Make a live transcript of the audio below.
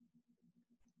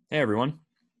Hey everyone,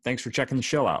 thanks for checking the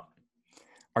show out.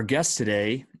 Our guest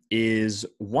today is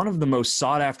one of the most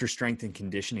sought after strength and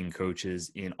conditioning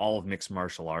coaches in all of mixed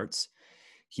martial arts.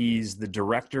 He's the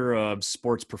director of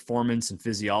sports performance and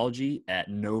physiology at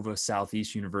Nova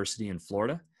Southeastern University in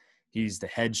Florida. He's the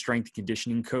head strength and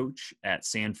conditioning coach at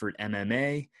Sanford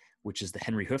MMA, which is the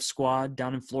Henry Hoof squad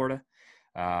down in Florida.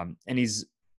 And he's,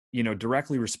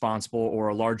 directly responsible or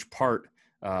a large part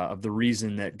of the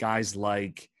reason that guys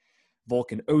like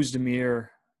Volkan Oezdemir,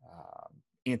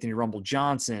 Anthony Rumble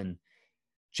Johnson,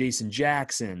 Jason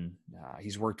Jackson.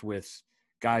 He's worked with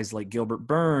guys like Gilbert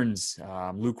Burns,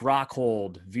 Luke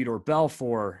Rockhold, Vitor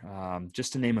Belfort,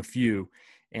 just to name a few.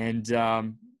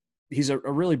 And he's a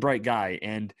really bright guy,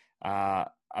 and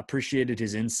appreciated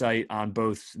his insight on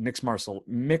both mixed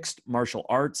martial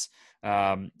arts,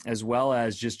 as well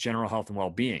as just general health and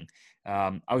well-being.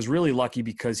 I was really lucky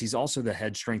because he's also the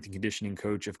head strength and conditioning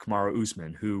coach of Kamaru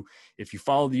Usman, who, if you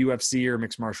follow the UFC or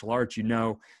mixed martial arts,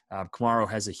 Kamaru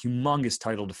has a humongous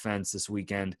title defense this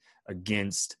weekend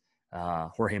against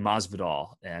Jorge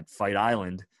Masvidal at Fight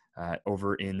Island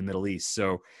over in the Middle East.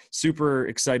 So super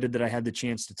excited that I had the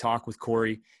chance to talk with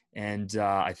Corey, and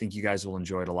I think you guys will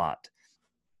enjoy it a lot.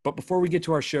 But before we get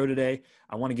to our show today,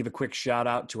 I want to give a quick shout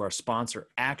out to our sponsor,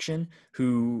 Action,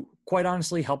 who quite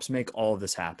honestly helps make all of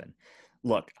this happen.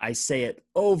 Look, I say it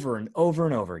over and over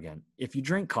and over again. If you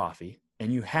drink coffee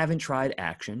and you haven't tried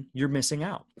Action, you're missing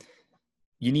out.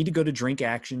 You need to go to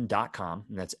drinkaction.com,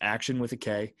 and that's action with a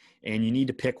K, and you need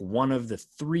to pick one of the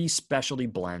 3 specialty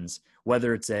blends,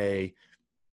 whether it's a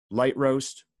light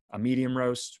roast, a medium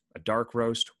roast, a dark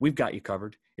roast. We've got you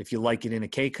covered. If you like it in a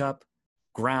K-cup,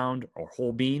 ground, or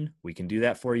whole bean, we can do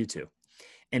that for you too.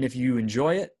 And if you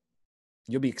enjoy it,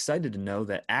 you'll be excited to know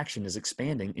that Action is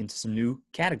expanding into some new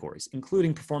categories,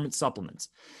 including performance supplements.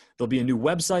 There'll be a new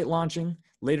website launching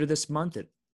later this month at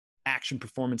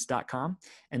actionperformance.com,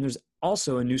 and there's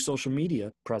also a new social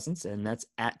media presence, and that's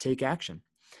at Take Action.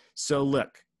 So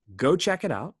look, go check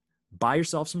it out. Buy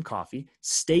yourself some coffee,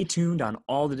 stay tuned on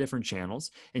all the different channels,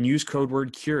 and use code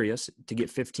word CURIOUS to get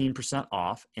 15%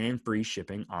 off and free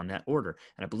shipping on that order.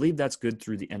 And I believe that's good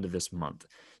through the end of this month.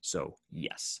 So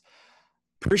yes,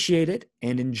 appreciate it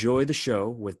and enjoy the show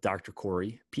with Dr.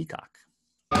 Corey Peacock.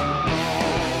 How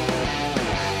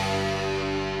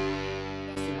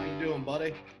you doing,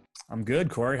 buddy? I'm good,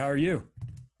 Corey. How are you?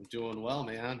 I'm doing well,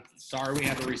 man. Sorry we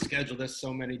had to reschedule this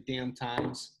so many damn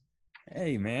times.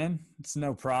 Hey, man, it's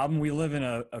no problem. We live in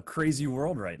a crazy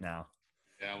world right now.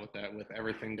 Yeah, with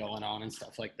everything going on and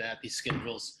stuff like that. These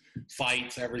schedules,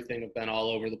 fights, everything have been all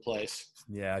over the place.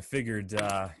 Yeah, I figured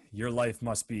your life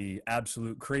must be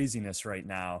absolute craziness right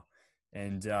now.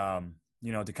 And,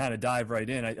 to kind of dive right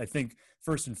in, I think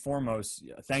first and foremost,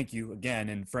 thank you again.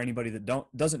 And for anybody that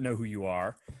doesn't know who you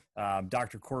are,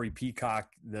 Dr. Corey Peacock,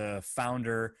 the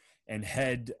founder and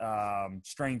head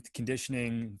strength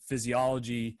conditioning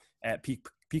physiology at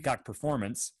Peacock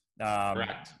Performance.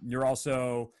 Correct. You're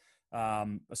also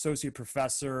associate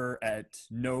professor at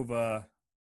Nova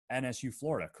NSU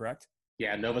Florida, correct?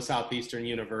 Yeah, Nova Southeastern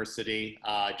University.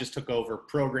 Just took over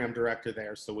program director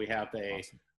there. So we have a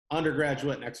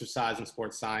undergraduate in exercise and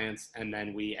sports science. And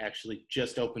then we actually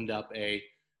just opened up a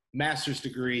master's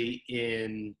degree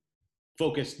in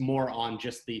focused more on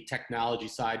just the technology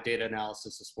side, data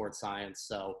analysis of sports science.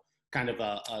 So kind of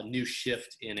a new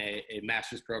shift in a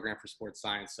master's program for sports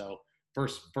science. So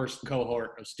first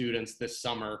cohort of students this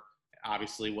summer.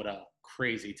 Obviously, what a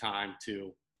crazy time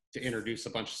to introduce a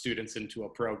bunch of students into a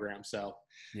program. So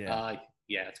yeah,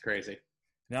 it's crazy.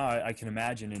 No, I can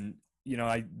imagine. And,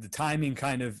 the timing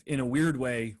kind of in a weird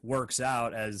way works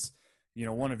out as,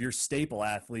 one of your staple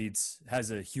athletes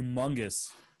has a humongous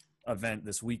event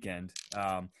this weekend.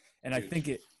 And I think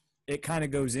it kind of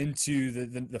goes into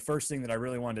the first thing that I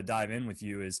really wanted to dive in with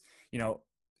you is,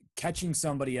 catching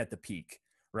somebody at the peak,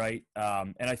 right?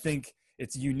 And I think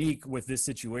it's unique with this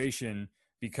situation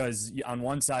because on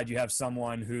one side you have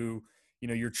someone who,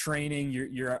 you're training,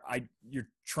 you're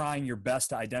trying your best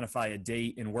to identify a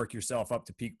date and work yourself up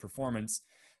to peak performance.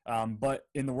 But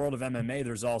in the world of MMA,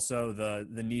 there's also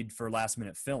the need for last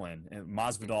minute fill-in, and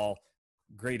Masvidal,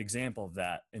 great example of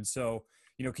that. And so,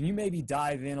 can you maybe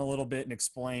dive in a little bit and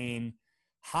explain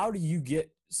how do you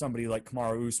get somebody like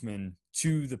Kamaru Usman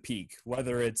to the peak,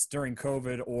 whether it's during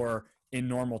COVID or in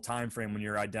normal time frame when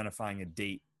you're identifying a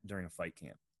date during a fight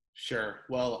camp? Sure.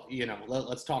 Well,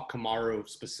 let's talk Kamaru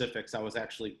specifics. I was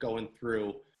actually going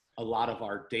through a lot of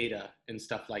our data and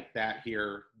stuff like that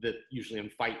here. That usually in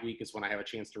fight week is when I have a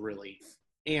chance to really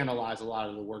analyze a lot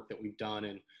of the work that we've done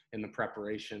and in the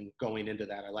preparation going into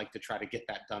that. I like to try to get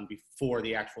that done before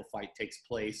the actual fight takes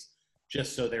place,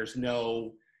 just so there's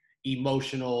no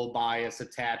emotional bias,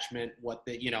 attachment,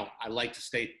 I like to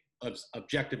stay as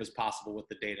objective as possible with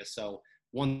the data. So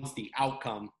once the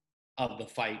outcome of the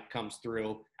fight comes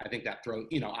through, I think that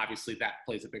obviously that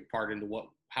plays a big part into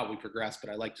how we progress, but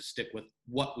I like to stick with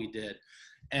what we did.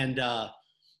 And,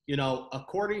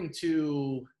 according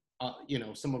to,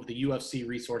 some of the UFC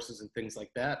resources and things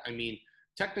like that, I mean,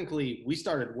 technically we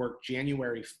started work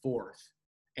January 4th.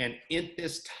 And at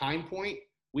this time point,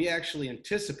 we actually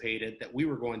anticipated that we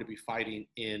were going to be fighting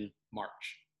in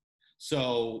March.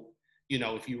 So,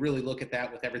 if you really look at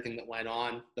that with everything that went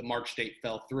on, the March date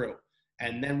fell through.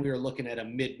 And then we were looking at a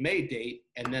mid-May date,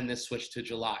 and then this switched to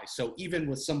July. So even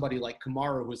with somebody like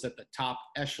Kamaru, who's at the top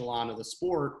echelon of the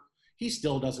sport, he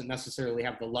still doesn't necessarily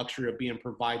have the luxury of being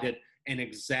provided an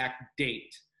exact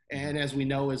date. And as we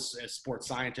know, as sports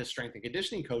scientists, strength and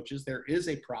conditioning coaches, there is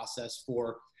a process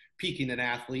for peaking an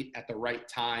athlete at the right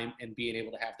time and being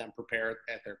able to have them prepare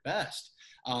at their best.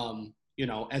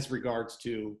 As regards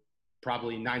to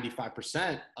probably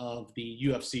 95% of the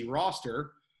UFC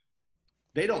roster,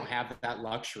 they don't have that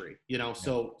luxury,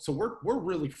 so we're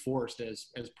really forced as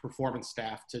performance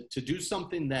staff to do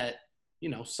something that,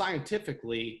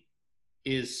 scientifically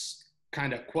is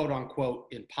kind of quote unquote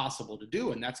impossible to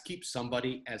do. And that's keep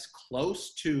somebody as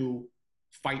close to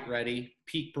fight ready,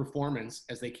 peak performance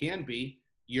as they can be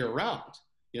year round.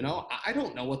 I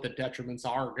don't know what the detriments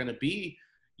are going to be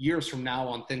years from now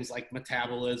on things like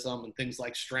metabolism and things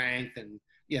like strength and,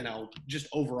 just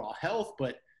overall health.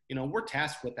 But, we're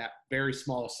tasked with that very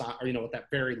small with that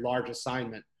very large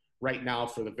assignment right now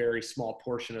for the very small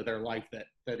portion of their life that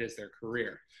is their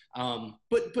career.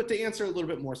 But to answer a little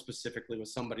bit more specifically with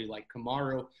somebody like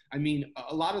Kamaru, I mean,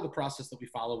 a lot of the process that we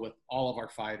follow with all of our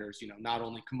fighters, not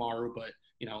only Kamaru, but,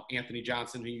 Anthony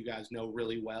Johnson, who you guys know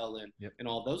really well, and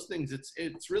all those things,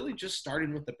 it's really just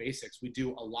starting with the basics. We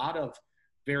do a lot of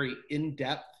very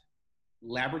in-depth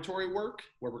laboratory work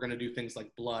where we're going to do things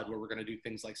like blood, where we're going to do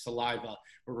things like saliva,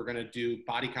 where we're going to do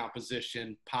body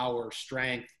composition, power,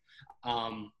 strength,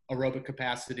 aerobic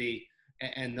capacity,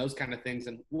 and those kind of things.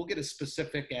 And we'll get as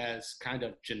specific as kind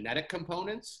of genetic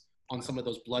components on some of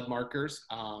those blood markers,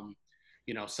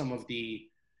 some of the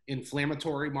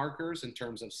inflammatory markers in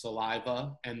terms of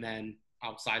saliva. And then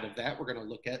outside of that, we're going to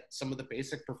look at some of the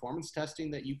basic performance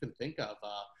testing that you can think of,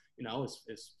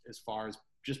 as far as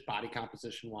just body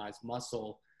composition wise,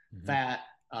 muscle, fat,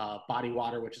 body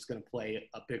water, which is going to play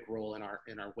a big role in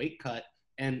our weight cut.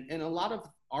 And a lot of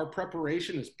our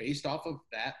preparation is based off of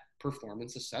that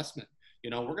performance assessment.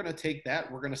 We're going to take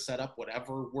that, we're going to set up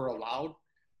whatever we're allowed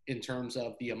in terms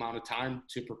of the amount of time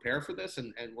to prepare for this.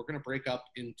 And we're going to break up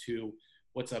into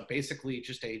what's basically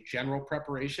just a general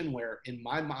preparation where, in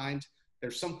my mind,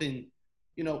 there's something,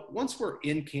 once we're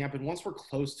in camp and once we're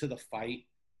close to the fight,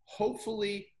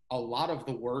 hopefully a lot of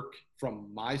the work from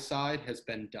my side has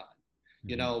been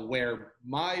done, where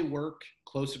my work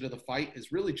closer to the fight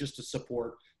is really just to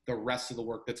support the rest of the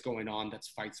work that's going on that's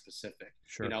fight specific.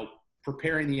 Sure.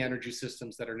 Preparing the energy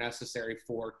systems that are necessary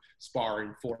for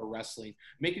sparring, for wrestling,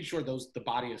 making sure the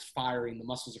body is firing, the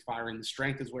muscles are firing, the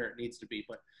strength is where it needs to be.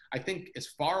 But I think as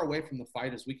far away from the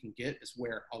fight as we can get is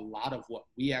where a lot of what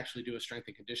we actually do as strength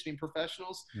and conditioning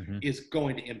professionals is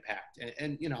going to impact.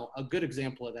 And a good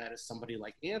example of that is somebody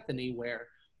like Anthony, where,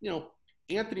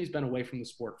 Anthony's been away from the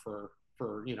sport for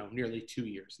nearly 2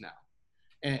 years now.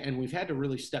 And we've had to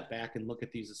really step back and look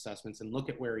at these assessments and look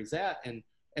at where he's at. And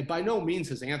by no means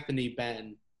has Anthony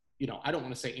been, I don't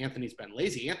want to say Anthony's been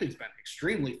lazy. Anthony's been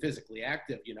extremely physically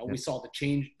active. We saw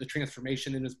the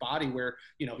transformation in his body where,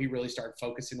 he really started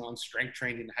focusing on strength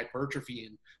training and hypertrophy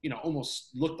and, almost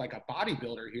looked like a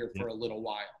bodybuilder here for a little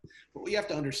while. But what you have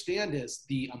to understand is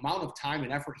the amount of time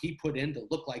and effort he put in to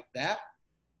look like that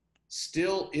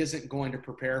still isn't going to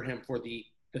prepare him for the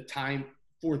time,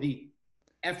 for the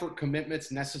effort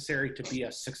commitments necessary to be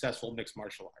a successful mixed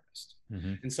martial artist.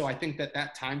 And so I think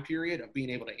that time period of being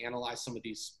able to analyze some of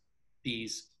these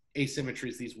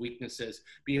asymmetries, these weaknesses,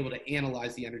 be able to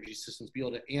analyze the energy systems, be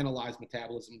able to analyze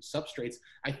metabolism, substrates,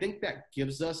 I think that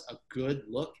gives us a good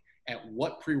look at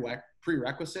what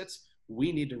prerequisites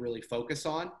we need to really focus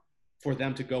on for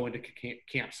them to go into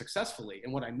camp successfully.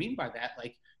 And what I mean by that,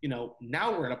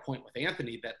 now we're at a point with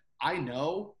Anthony that I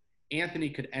know Anthony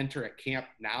could enter a camp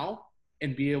now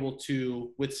and be able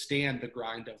to withstand the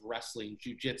grind of wrestling,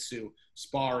 jiu-jitsu,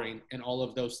 sparring, and all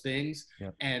of those things.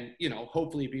 Yep. And,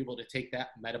 hopefully be able to take that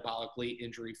metabolically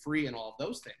injury-free and all of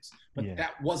those things. But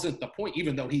that wasn't the point,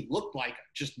 even though he looked like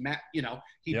just,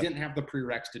 he didn't have the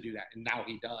prereqs to do that. And now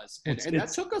he does. And that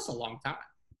took us a long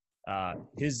time.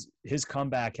 His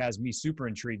comeback has me super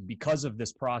intrigued because of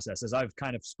this process. As I've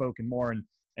kind of spoken more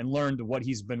and learned what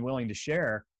he's been willing to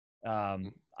share,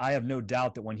 I have no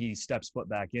doubt that when he steps foot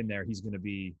back in there, he's going to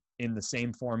be in the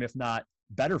same form, if not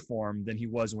better form than he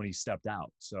was when he stepped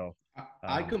out. So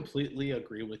I completely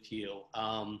agree with you.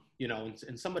 You know,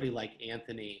 and somebody like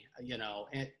Anthony, you know,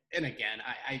 and again,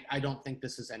 I don't think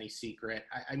this is any secret.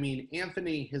 I mean,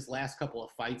 Anthony, his last couple of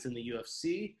fights in the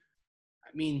UFC,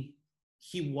 I mean,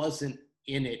 he wasn't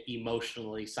in it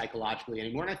emotionally, psychologically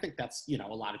anymore. And I think that's, you know,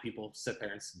 a lot of people sit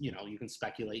there and, you know, you can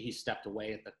speculate he stepped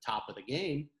away at the top of the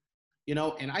game, you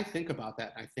know, and I think about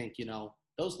that. And I think, you know,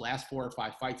 those last 4 or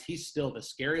 5 fights, he's still the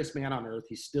scariest man on earth.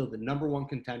 He's still the #1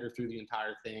 contender through the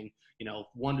entire thing, you know,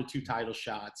 1 to 2 title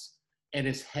shots. And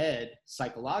his head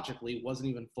psychologically wasn't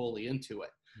even fully into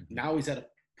it. Mm-hmm. Now he's at a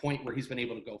point where he's been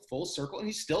able to go full circle, and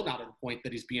he's still not at a point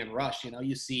that he's being rushed. You know,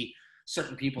 you see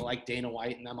certain people like Dana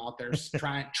White and them out there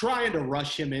trying to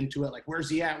rush him into it. Like, where's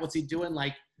he at? What's he doing?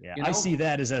 Like, yeah, you know? I see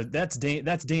that as that's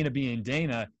Dana being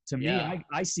Dana. To me,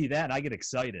 I see that and I get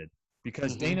excited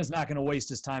because Dana's not going to waste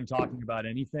his time talking about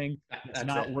anything. It's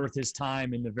not worth his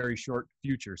time in the very short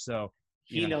future. So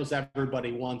he knows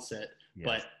everybody wants it.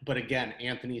 Yes. But again,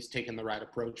 Anthony's taken the right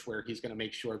approach where he's going to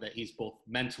make sure that he's both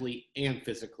mentally and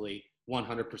physically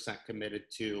 100% committed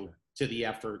to the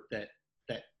effort that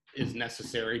is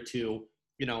necessary to,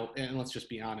 you know, and let's just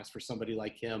be honest, for somebody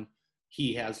like him,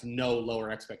 he has no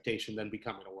lower expectation than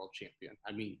becoming a world champion.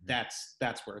 I mean, that's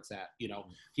where it's at. You know,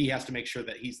 he has to make sure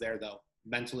that he's there though,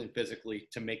 mentally and physically,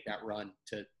 to make that run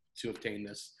to obtain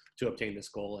this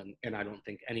goal. And I don't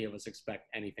think any of us expect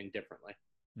anything differently.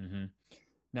 Mm-hmm.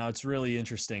 Now it's really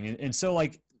interesting. And so,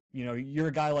 like, you know, you're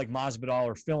a guy like Masvidal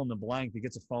or fill in the blank that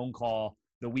gets a phone call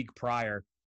the week prior.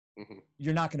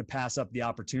 You're not going to pass up the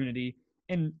opportunity.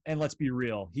 And let's be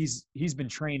real, he's been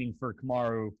training for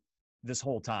Kamaru this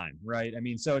whole time, right? I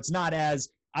mean, so it's not as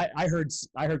I heard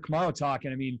Kamaru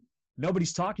talking. I mean,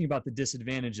 nobody's talking about the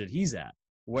disadvantage that he's at,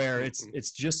 where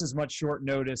it's just as much short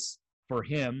notice for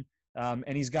him,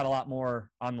 and he's got a lot more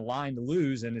on the line to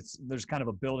lose, and there's kind of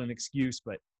a built-in excuse.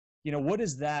 But you know, what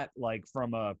is that like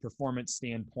from a performance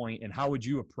standpoint, and how would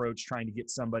you approach trying to get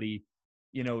somebody,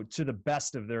 you know, to the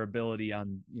best of their ability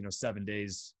on, you know, 7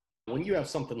 days? When you have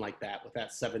something like that with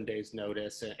that 7 days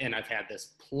notice, and I've had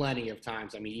this plenty of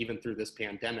times. I mean, even through this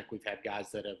pandemic, we've had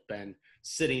guys that have been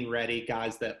sitting ready,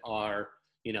 guys that are,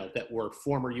 you know, that were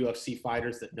former UFC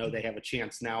fighters that know they have a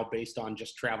chance now based on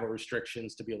just travel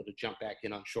restrictions to be able to jump back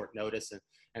in on short notice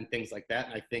and things like that.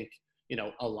 And I think, you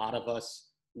know, a lot of us,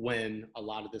 when a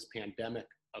lot of this pandemic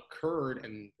occurred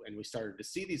and we started to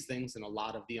see these things and a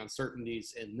lot of the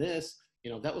uncertainties in this,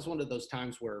 you know, that was one of those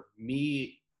times where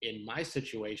me, in my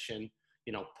situation,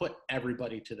 you know, put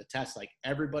everybody to the test. Like,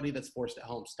 everybody that's forced at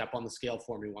home, step on the scale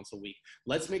for me once a week.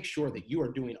 Let's make sure that you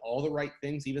are doing all the right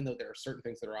things, even though there are certain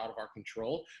things that are out of our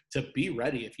control, to be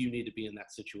ready if you need to be in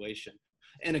that situation.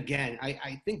 And again,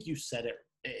 I think you said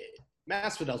it.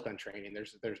 Masvidal's been training.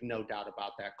 There's no doubt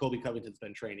about that. Colby Covington's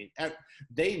been training.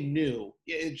 They knew,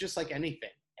 just like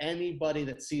anything. Anybody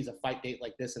that sees a fight date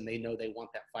like this and they know they want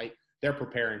that fight, they're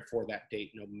preparing for that date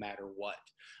no matter what.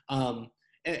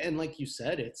 And like you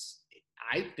said,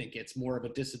 I think it's more of a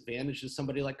disadvantage to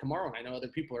somebody like Kamaru. And I know other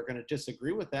people are going to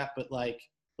disagree with that, but like,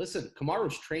 listen,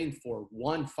 Kamaru's trained for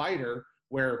one fighter,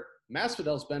 where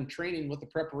Masvidal's been training with the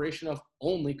preparation of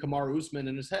only Kamaru Usman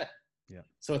in his head. Yeah.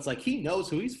 So it's like, he knows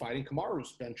who he's fighting.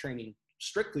 Kamaru's been training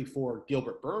strictly for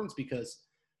Gilbert Burns because,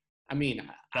 I mean,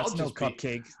 that's no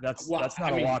cupcake. That's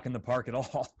not a walk in the park at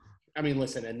all. I mean,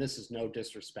 listen, and this is no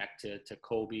disrespect to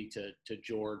Colby, to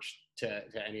George, to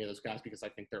any of those guys, because I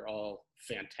think they're all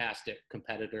fantastic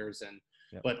competitors.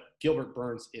 But Gilbert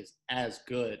Burns is as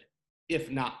good, if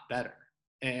not better.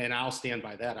 And I'll stand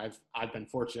by that. I've been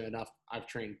fortunate enough. I've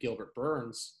trained Gilbert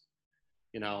Burns.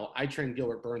 You know, I trained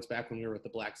Gilbert Burns back when we were with the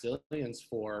Blackzilians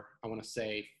for, I want to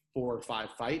say, 4 or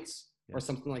 5 fights or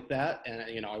something like that.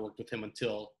 And, you know, I worked with him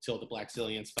until the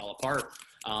Blackzilians fell apart.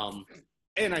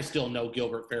 And I still know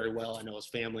Gilbert very well. I know his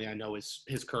family. I know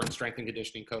his current strength and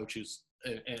conditioning coach, who's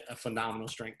a phenomenal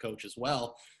strength coach as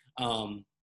well.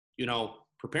 You know,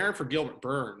 preparing for Gilbert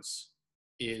Burns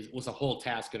was a whole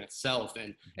task in itself.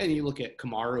 And you look at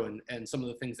Kamaru and some of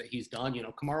the things that he's done. You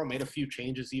know, Kamaru made a few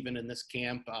changes even in this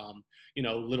camp. You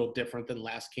know, a little different than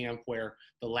last camp, where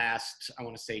the last, I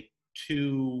want to say,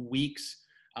 2 weeks,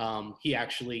 he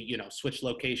actually, you know, switched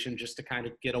location just to kind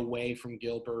of get away from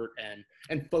Gilbert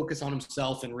and focus on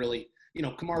himself. And really, you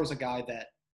know, Kamaru's a guy that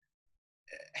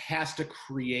has to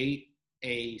create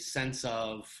a sense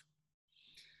of,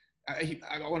 I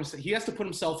want to say, he has to put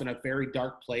himself in a very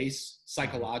dark place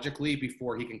psychologically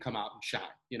before he can come out and shine,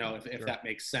 you know, if that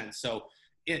makes sense. So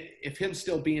if him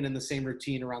still being in the same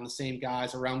routine around the same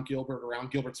guys, around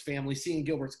Gilbert's family, seeing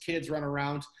Gilbert's kids run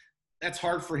around, that's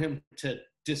hard for him to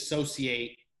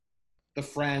dissociate the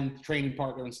friend, training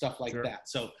partner, and stuff like that.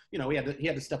 So, he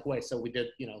had to step away. So we did,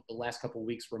 the last couple of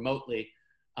weeks remotely,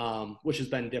 which has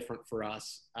been different for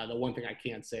us. The one thing I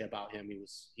can say about him,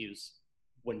 he was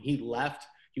when he left,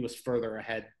 he was further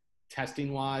ahead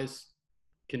testing wise,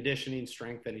 conditioning,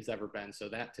 strength than he's ever been. So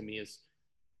that to me is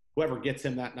whoever gets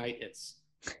him that night, it's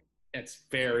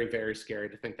very, very scary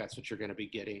to think that's what you're going to be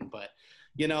getting. But,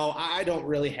 I don't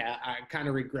really I kind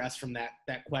of regress from that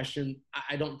question.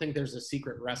 I don't think there's a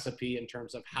secret recipe in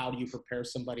terms of how do you prepare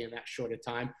somebody in that short a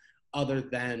time, other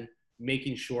than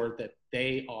making sure that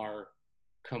they are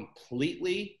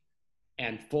completely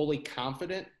and fully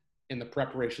confident in the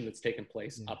preparation that's taken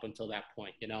place up until that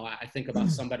point. I think about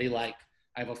somebody like,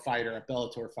 I have a fighter, a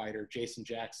Bellator fighter, Jason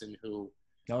Jackson, who,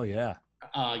 oh yeah.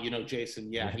 Jason,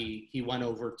 he went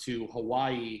over to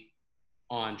Hawaii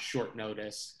on short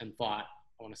notice and fought,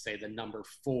 I want to say, the number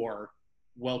 4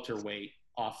 welterweight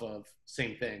off of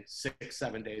same thing,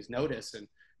 6-7 days notice. And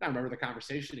I remember the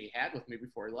conversation he had with me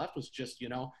before he left was just,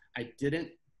 I didn't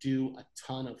do a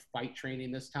ton of fight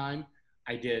training this time.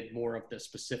 I did more of the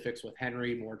specifics with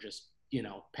Henry, more just,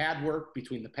 pad work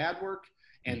between the pad work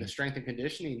and the strength and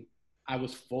conditioning. I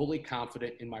was fully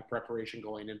confident in my preparation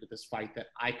going into this fight that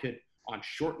I could, on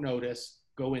short notice,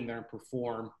 go in there and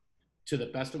perform to the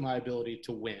best of my ability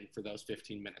to win for those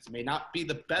 15 minutes. It may not be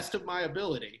the best of my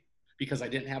ability because I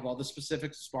didn't have all the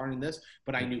specifics of sparring in this,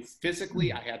 but I knew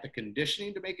physically I had the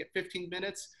conditioning to make it 15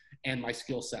 minutes and my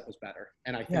skill set was better.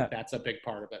 And I think that's a big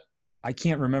part of it. I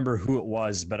can't remember who it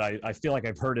was, but I feel like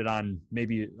I've heard it on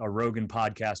maybe a Rogan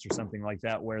podcast or something like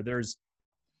that, where there's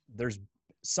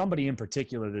somebody in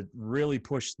particular that really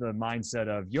pushed the mindset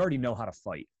of you already know how to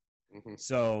fight. Mm-hmm.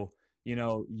 So,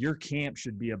 your camp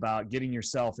should be about getting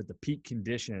yourself at the peak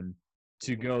condition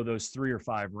to go those 3 or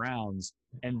 5 rounds.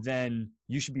 And then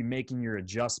you should be making your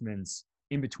adjustments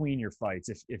in between your fights.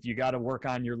 If you got to work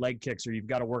on your leg kicks or you've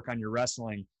got to work on your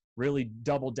wrestling, really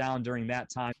double down during that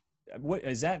time. What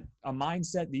is that a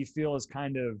mindset that you feel is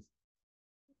kind of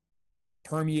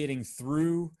permeating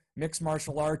through mixed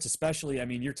martial arts, especially? I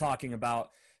mean, you're talking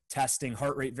about testing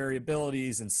heart rate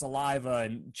variabilities and saliva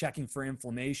and checking for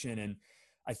inflammation. And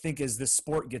I think as this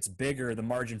sport gets bigger, the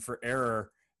margin for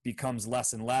error becomes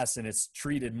less and less, and it's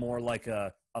treated more like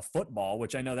a football,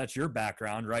 which I know that's your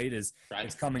background, right? It's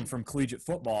coming from collegiate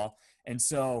football. And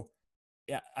so,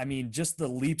 yeah, I mean, just the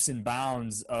leaps and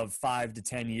bounds of 5 to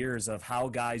 10 years of how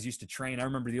guys used to train. I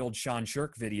remember the old Sean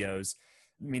Shirk videos.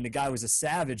 I mean, the guy was a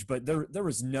savage, but there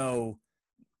was no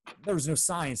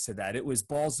science to that. It was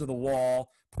balls to the wall,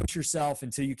 push yourself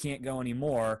until you can't go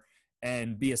anymore,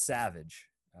 and be a savage.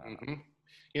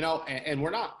 And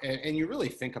we're not, and you really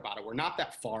think about it, we're not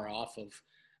that far off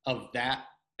of that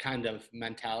kind of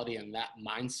mentality and that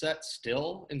mindset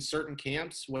still in certain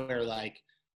camps where, like,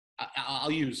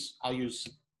 I'll use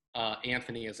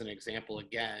Anthony as an example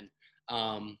again.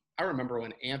 I remember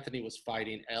when Anthony was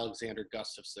fighting Alexander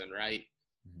Gustafsson, right?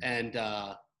 Mm-hmm.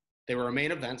 And they were a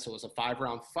main event, so it was a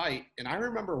 5-round fight. And I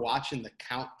remember watching the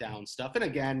countdown stuff. And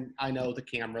again, I know the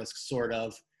cameras sort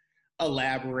of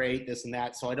elaborate this and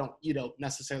that, so I don't,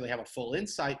 necessarily have a full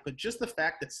insight. But just the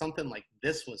fact that something like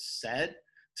this was said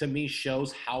to me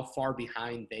shows how far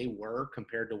behind they were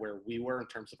compared to where we were in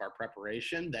terms of our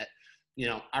preparation. That,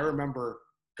 I remember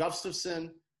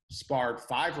Gustafsson sparred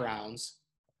 5 rounds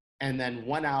and then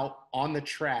went out on the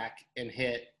track and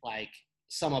hit like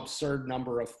some absurd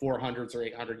number of 400s or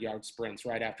 800-yard sprints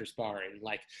right after sparring.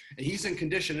 Like, he's in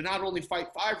condition to not only fight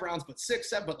 5 rounds, but 6,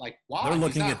 7, but like, wow. They're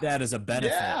looking at that as a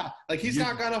benefit. Yeah. Like, he's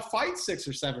not going to fight 6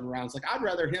 or 7 rounds. Like, I'd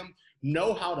rather him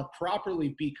know how to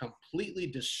properly be completely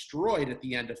destroyed at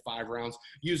the end of 5 rounds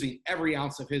using every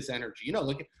ounce of his energy. I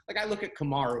look at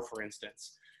Kamaru, for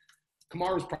instance.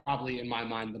 Kamaru's probably, in my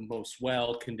mind, the most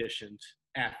well-conditioned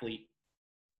athlete,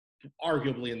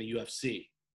 arguably in the UFC.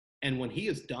 And when he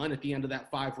is done at the end of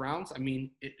that 5 rounds, I mean,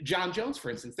 John Jones,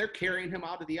 for instance, they're carrying him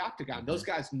out of the octagon. Those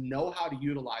guys know how to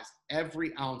utilize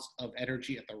every ounce of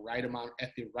energy at the right amount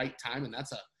at the right time. And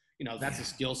that's a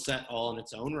skill set all in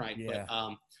its own right. Yeah.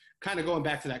 But kind of going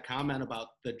back to that comment about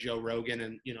the Joe Rogan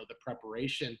and, the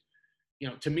preparation,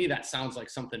 to me, that sounds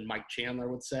like something Mike Chandler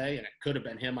would say, and it could have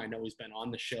been him. I know he's been on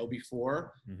the show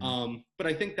before. Mm-hmm. But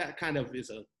I think that kind of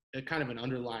is a kind of an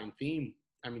underlying theme.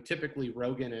 I mean, typically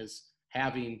Rogan is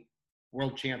having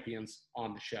world champions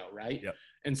on the show, right? Yep.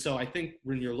 And so I think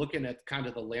when you're looking at kind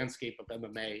of the landscape of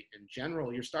MMA in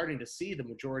general, you're starting to see the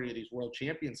majority of these world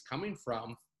champions coming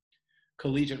from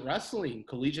collegiate wrestling,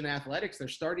 collegiate athletics. They're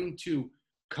starting to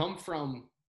come from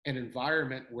an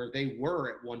environment where they were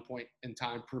at one point in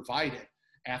time provided.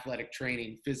 athletic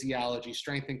training, physiology,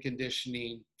 strength and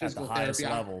conditioning, physical therapy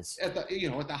levels. At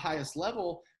the highest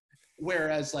level.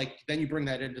 Whereas like then you bring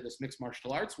that into this mixed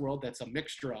martial arts world that's a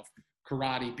mixture of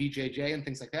karate, BJJ, and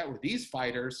things like that, where these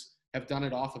fighters have done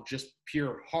it off of just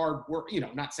pure hard work,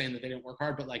 not saying that they didn't work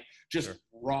hard, but like just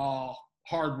raw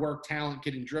hard work, talent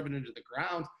getting driven into the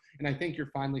ground. And I think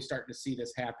you're finally starting to see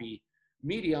this happy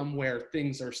medium where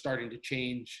things are starting to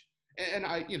change. And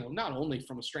I, not only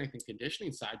from a strength and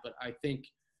conditioning side, but I think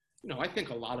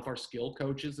a lot of our skill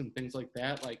coaches and things like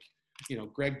that, like,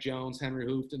 Greg Jones, Henry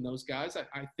Hooft, and those guys,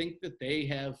 I think that they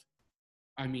have,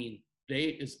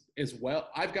 they as well.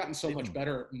 I've gotten so much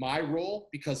better at my role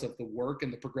because of the work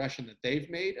and the progression that they've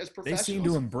made as professionals. They seem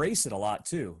to embrace it a lot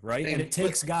too, right? And it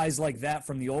takes guys like that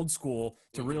from the old school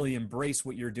to really embrace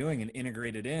what you're doing and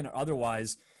integrate it in.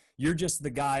 Otherwise, you're just the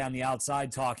guy on the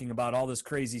outside talking about all this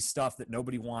crazy stuff that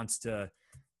nobody wants to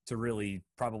really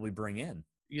probably bring in.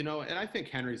 And I think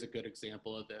Henry's a good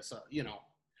example of this.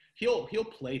 He'll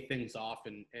play things off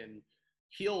and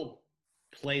he'll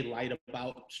play light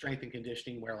about strength and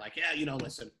conditioning where like,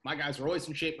 listen, my guys are always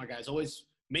in shape. My guys always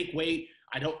make weight.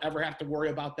 I don't ever have to worry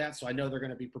about that. So I know they're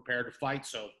going to be prepared to fight.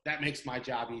 So that makes my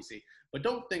job easy. But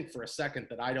don't think for a second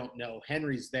that I don't know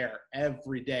Henry's there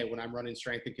every day when I'm running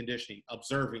strength and conditioning,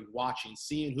 observing, watching,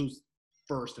 seeing who's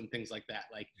first and things like that.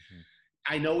 Like,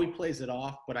 I know he plays it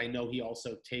off, but I know he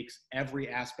also takes every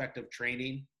aspect of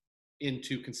training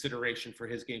into consideration for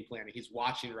his game planning. He's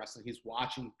watching wrestling. He's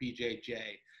watching BJJ.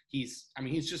 He's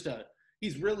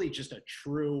really just a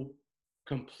true,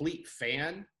 complete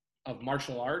fan of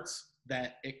martial arts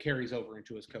that it carries over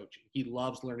into his coaching. He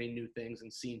loves learning new things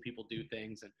and seeing people do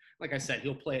things. And like I said,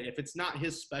 he'll play it. If it's not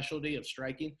his specialty of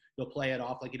striking, he'll play it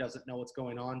off like he doesn't know what's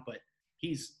going on, but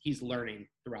he's learning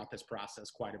throughout this process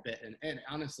quite a bit. And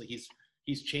honestly,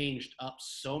 he's changed up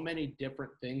so many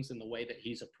different things in the way that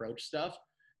he's approached stuff.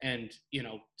 And,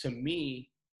 to me,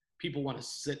 people want to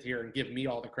sit here and give me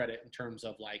all the credit in terms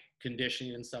of like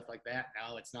conditioning and stuff like that.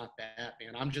 No, it's not that,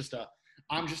 man. I'm just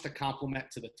a compliment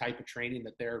to the type of training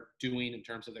that they're doing in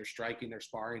terms of their striking, their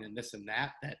sparring, and this and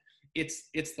that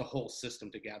it's the whole system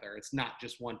together. It's not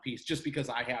just one piece. Just because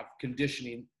I have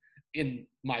conditioning in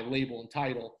my label and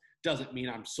title doesn't mean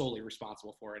I'm solely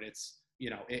responsible for it. It's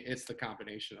the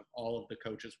combination of all of the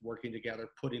coaches working together,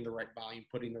 putting the right volume,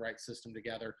 putting the right system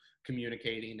together,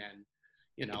 communicating.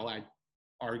 And, I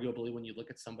arguably, when you look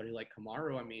at somebody like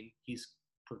Kamaru, he's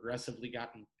progressively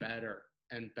gotten better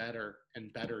and better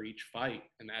and better each fight.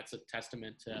 And that's a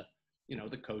testament to,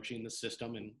 the coaching, the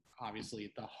system, and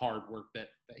obviously the hard work that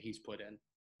he's put in.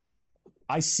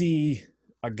 I see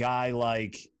a guy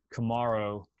like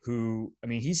Kamaru who,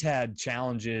 he's had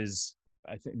challenges.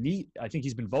 I think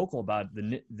he's been vocal about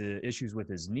the issues with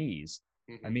his knees.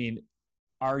 Mm-hmm.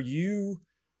 Are you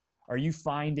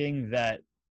finding that,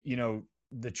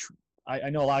 I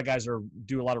know a lot of guys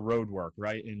do a lot of road work,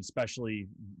 right? And especially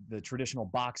the traditional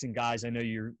boxing guys. I know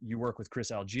you work with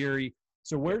Chris Algieri.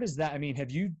 So where does that,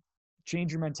 have you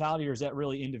changed your mentality, or is that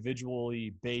really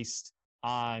individually based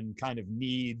on kind of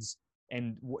needs?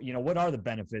 And, what are the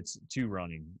benefits to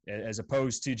running as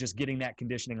opposed to just getting that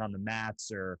conditioning on the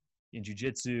mats or in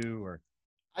jiu-jitsu? Or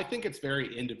I think it's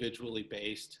very individually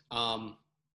based.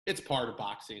 It's part of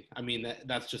boxing.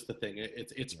 That's just the thing.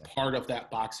 It's part of that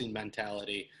boxing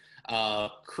mentality.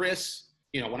 Chris,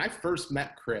 when I first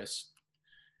met Chris,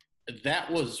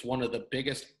 that was one of the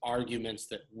biggest arguments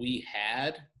that we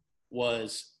had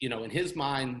was, in his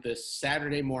mind, this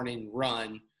Saturday morning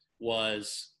run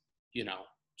was,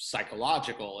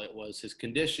 psychological. It was his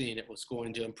conditioning. It was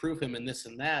going to improve him and this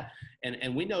and that.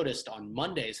 And we noticed on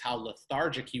Mondays how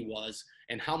lethargic he was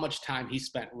and how much time he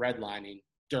spent redlining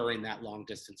during that long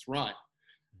distance run.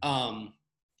 And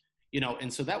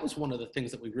so that was one of the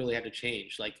things that we really had to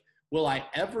change. Like, will I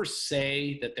ever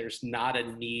say that there's not a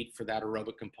need for that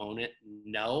aerobic component?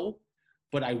 No.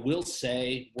 But I will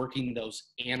say working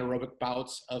those anaerobic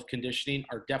bouts of conditioning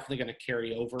are definitely going to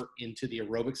carry over into the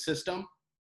aerobic system.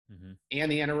 Mm-hmm. And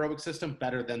the anaerobic system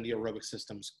better than the aerobic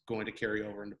system's going to carry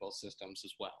over into both systems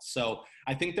as well. So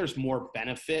I think there's more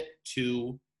benefit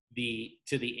to the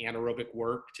anaerobic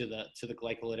work, to the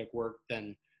glycolytic work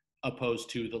than opposed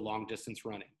to the long distance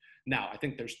running. Now, I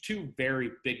think there's two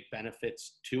very big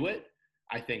benefits to it.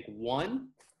 I think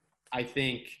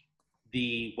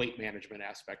the weight management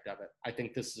aspect of it. I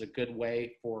think this is a good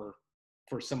way for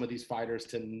some of these fighters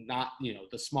to not,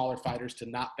 the smaller fighters to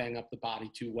not bang up the body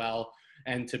too well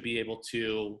and to be able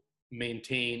to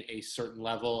maintain a certain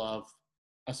level of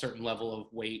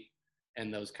weight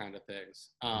and those kind of things.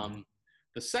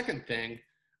 The second thing,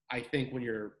 I think when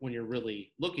you're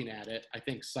really looking at it, I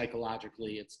think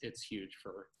psychologically it's huge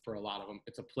for a lot of them.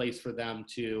 It's a place for them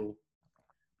to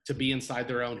be inside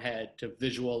their own head, to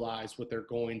visualize what they're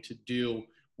going to do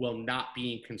while not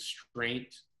being constrained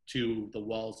to the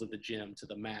walls of the gym, to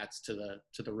the mats, to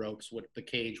the ropes, what the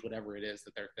cage, whatever it is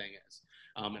that their thing is.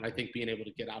 And I think being able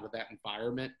to get out of that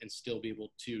environment and still be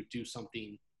able to do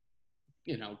something,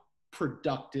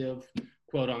 productive,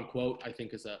 quote unquote, I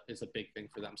think is a big thing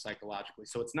for them psychologically.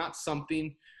 So it's not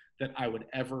something that I would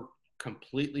ever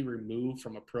completely remove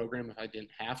from a program if I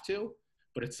didn't have to,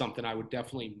 but it's something I would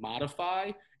definitely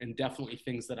modify, and definitely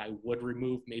things that I would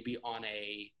remove maybe on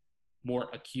a more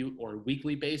acute or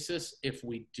weekly basis if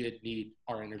we did need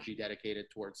our energy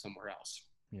dedicated towards somewhere else.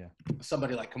 Yeah.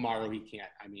 Somebody like Kamaru, he can't.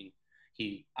 I mean,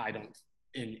 I don't,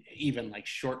 in even like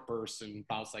short bursts and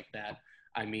bouts like that.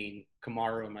 I mean,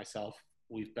 Kamaru and myself,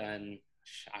 we've been,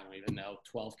 I don't even know,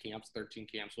 12 camps, 13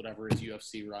 camps, whatever his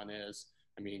UFC run is.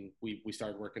 I mean, we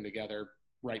started working together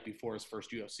right before his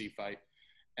first UFC fight.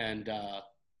 And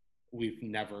we've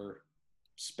never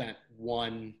spent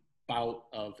one bout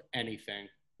of anything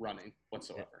running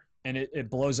whatsoever. And it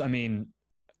blows. I mean,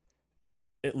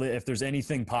 if there's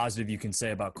anything positive you can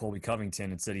say about Colby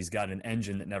Covington, it's that he's got an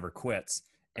engine that never quits.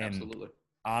 And absolutely.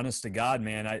 Honest to God,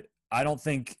 man, I don't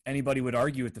think anybody would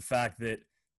argue with the fact that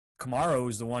Kamaru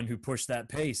is the one who pushed that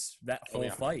pace that whole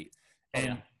fight.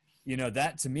 And,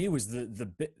 that to me was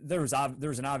there was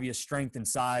an obvious strength and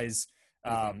size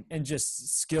and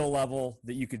just skill level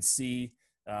that you could see.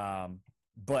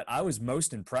 But I was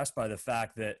most impressed by the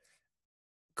fact that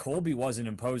Colby wasn't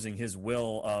imposing his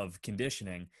will of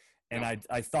conditioning. And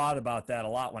I thought about that a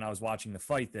lot when I was watching the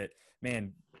fight, that,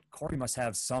 man, Corey must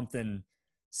have something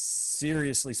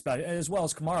seriously special, as well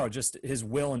as Kamaru, just his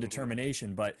will and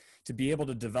determination. But to be able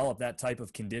to develop that type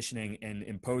of conditioning and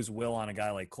impose will on a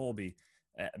guy like Colby,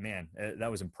 man, that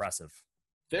was impressive.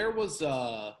 There was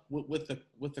with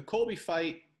the Colby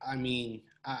fight, I mean,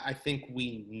 I think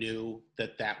we knew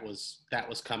that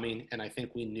was coming, and I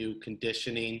think we knew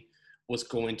conditioning was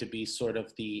going to be sort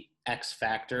of the X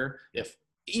factor.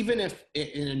 Even if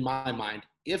in my mind,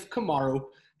 if Kamaru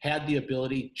had the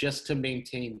ability just to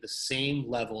maintain the same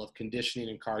level of conditioning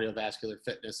and cardiovascular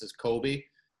fitness as Colby,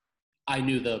 I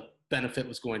knew the benefit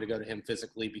was going to go to him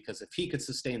physically, because if he could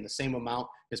sustain the same amount,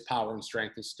 his power and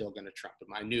strength is still going to trump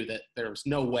him. I knew that there was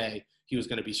no way he was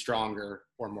going to be stronger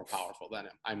or more powerful than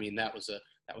him. I mean, that was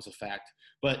a fact.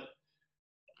 But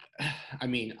I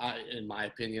mean, in my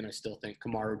opinion, I still think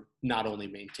Kamaru not only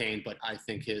maintained, but I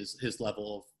think his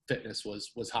level of fitness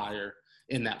was higher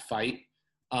in that fight.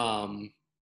 And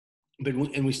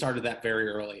we started that very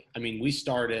early. I mean, we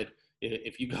started,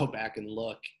 if you go back and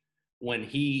look, when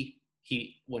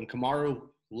Kamaru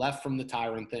left from the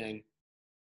Tyron thing,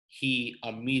 he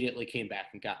immediately came back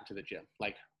and got into the gym,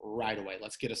 like right away.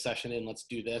 Let's get a session in, let's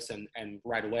do this. And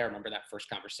right away, I remember that first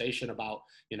conversation about,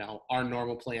 our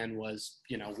normal plan was,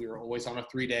 we were always on a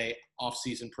 3-day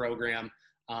off-season program,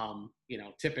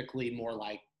 typically more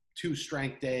like 2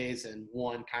 strength days and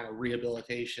 1 kind of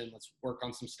rehabilitation. Let's work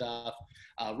on some stuff.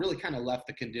 Really kind of left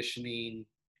the conditioning,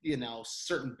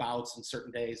 certain bouts and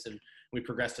certain days, and we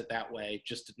progressed it that way,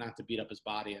 just not to beat up his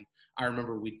body. And I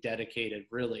remember we dedicated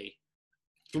really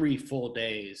 3 full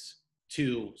days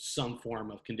to some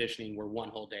form of conditioning, where 1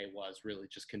 whole day was really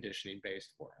just conditioning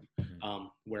based for him.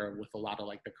 Where with a lot of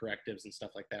like the correctives and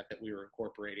stuff like that we were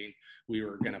incorporating, we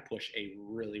were going to push a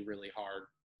really, really hard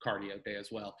cardio day as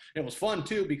well. And it was fun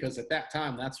too, because at that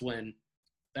time, that's when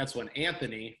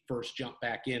Anthony first jumped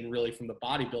back in really from the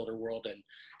bodybuilder world. And,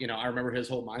 I remember his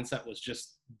whole mindset was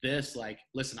just this, like,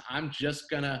 listen,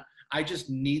 I just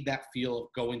need that feel of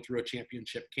going through a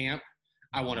championship camp.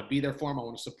 I want to be there for him. I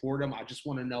want to support him. I just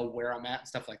want to know where I'm at and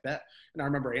stuff like that. And I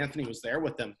remember Anthony was there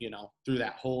with them, through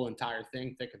that whole entire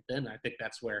thing, thick and thin. And I think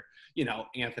that's where,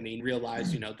 Anthony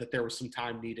realized, that there was some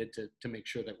time needed to make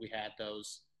sure that we had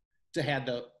those, to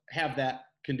have that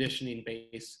conditioning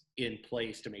base in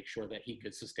place to make sure that he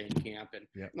could sustain camp. And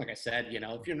like I said,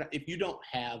 if you don't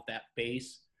have that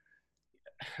base,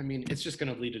 I mean, it's just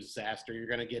going to lead to disaster. You're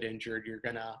going to get injured. You're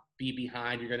going to be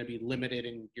behind. You're going to be limited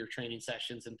in your training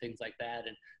sessions and things like that.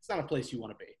 And it's not a place you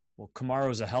want to be. Well,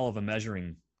 Kamaru's a hell of a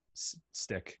measuring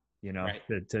stick, right,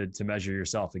 to measure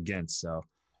yourself against. So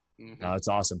it's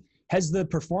awesome. Has the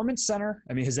Performance Center,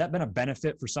 I mean, has that been a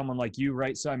benefit for someone like you,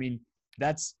 right? So, I mean,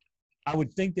 I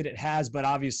would think that it has, but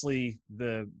obviously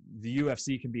the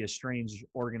UFC can be a strange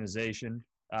organization.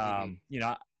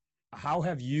 How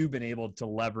have you been able to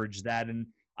leverage that? And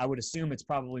I would assume it's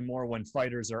probably more when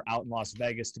fighters are out in Las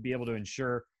Vegas to be able to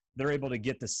ensure they're able to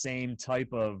get the same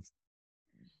type of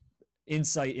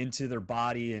insight into their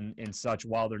body and such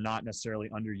while they're not necessarily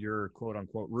under your quote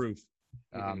unquote roof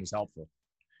is helpful.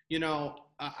 You know,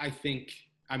 I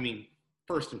mean,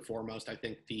 first and foremost, I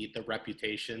think the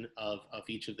reputation of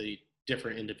each of the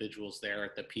different individuals there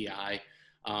at the PI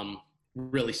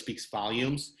really speaks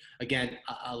volumes. Again,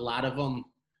 a lot of them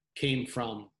came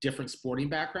from different sporting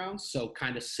backgrounds, so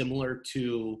kind of similar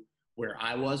to where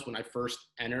I was when I first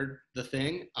entered the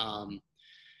thing.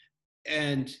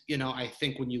 And, you know, I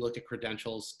think when you look at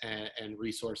credentials and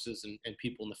resources and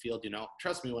people in the field, you know,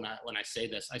 trust me when I say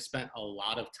this, I spent a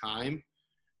lot of time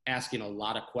asking a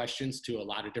lot of questions to a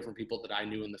lot of different people that I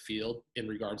knew in the field in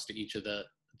regards to each of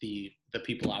the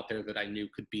people out there that I knew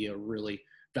could be a really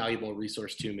valuable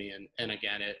resource to me. And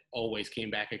again, it always came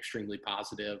back extremely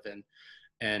positive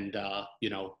and you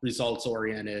know, results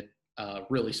oriented,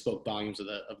 really spoke volumes of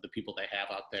the people they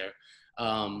have out there.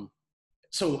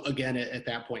 So again, at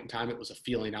that point in time, it was a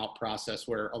feeling out process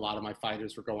where a lot of my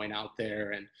fighters were going out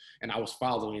there and I was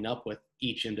following up with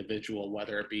each individual,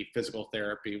 whether it be physical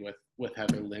therapy with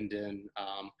Heather Linden,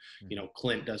 you know,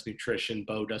 Clint does nutrition,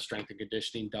 Bo does strength and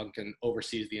conditioning, Duncan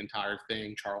oversees the entire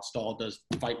thing, Charles Stahl does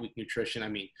fight week nutrition. I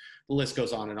mean, the list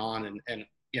goes on and,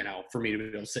 you know, for me to be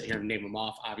able to sit here and name them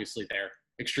off, obviously they're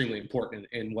extremely important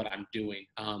in what I'm doing.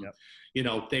 You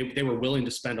know, they were willing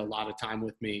to spend a lot of time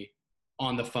with me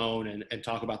on the phone and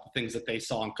talk about the things that they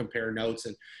saw and compare notes.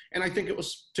 And I think it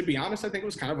was, to be honest, I think it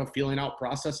was kind of a feeling out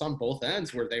process on both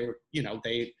ends where they were, you know,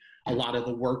 a lot of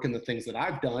the work and the things that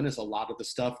I've done is a lot of the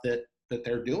stuff that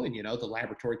they're doing, you know, the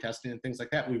laboratory testing and things like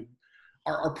that.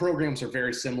 Our programs are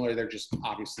very similar. They're just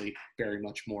obviously very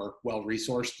much more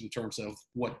well-resourced in terms of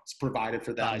what's provided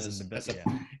for them.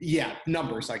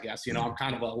 Numbers, I guess. You know, I'm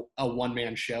kind of a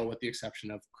one-man show with the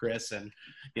exception of Chris and,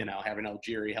 you know, having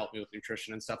Algieri help me with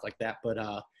nutrition and stuff like that. But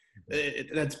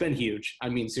that's been huge. I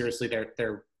mean, seriously,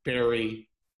 they're very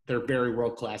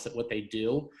world-class at what they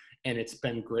do. And it's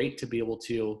been great to be able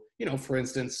to, you know, for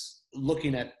instance,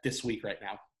 looking at this week right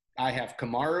now, I have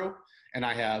Kamaru and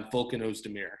I have Volkan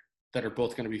Oezdemir that are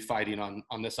both going to be fighting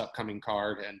on this upcoming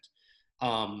card.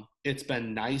 And it's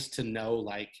been nice to know,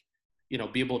 like, you know,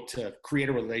 be able to create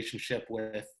a relationship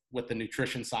with the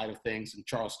nutrition side of things and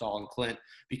Charles Stahl and Clint,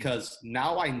 because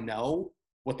now I know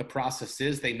what the process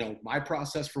is. They know my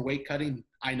process for weight cutting.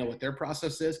 I know what their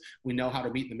process is. We know how to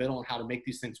meet in the middle and how to make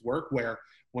these things work, where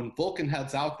when Volkan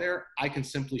heads out there, I can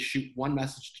simply shoot one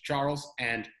message to Charles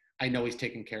and I know he's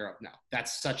taken care of now.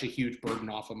 That's such a huge burden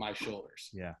off of my shoulders.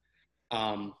 Yeah.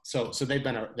 So they've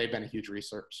been a huge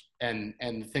resource, and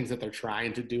the things that they're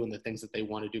trying to do and the things that they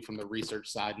want to do from the research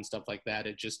side and stuff like that,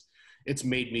 it's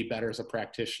made me better as a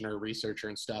practitioner, researcher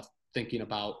and stuff, thinking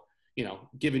about, you know,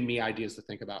 giving me ideas to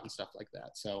think about and stuff like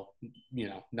that. So, you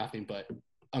know, nothing but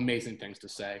amazing things to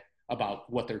say about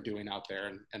what they're doing out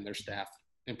there and their staff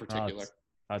in particular.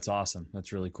 That's awesome.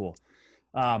 That's really cool.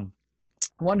 I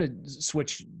wanted to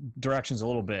switch directions a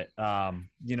little bit.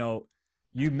 You know,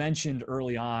 you mentioned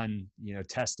early on, you know,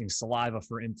 testing saliva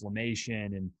for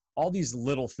inflammation and all these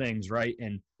little things, right?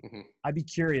 And I'd be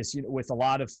curious, you know, with a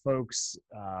lot of folks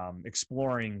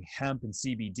exploring hemp and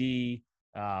CBD,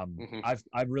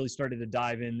 I've really started to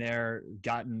dive in there,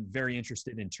 gotten very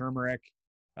interested in turmeric.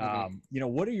 You know,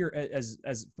 what are your, as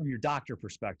from your doctor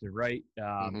perspective, right?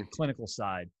 Your clinical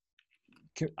side,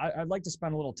 I'd like to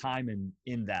spend a little time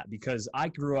in that, because I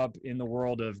grew up in the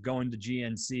world of going to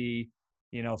GNC,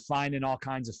 you know, finding all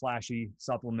kinds of flashy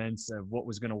supplements of what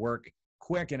was going to work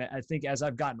quick. And I think as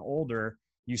I've gotten older,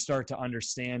 you start to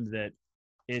understand that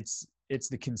it's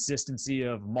the consistency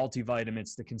of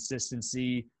multivitamins, the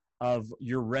consistency of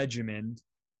your regimen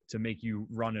to make you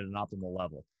run at an optimal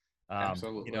level.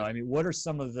 Absolutely. You know, I mean, what are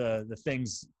some of the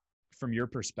things from your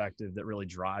perspective that really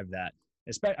drive that?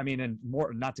 I mean, and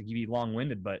more, not to be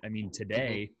long-winded, but I mean,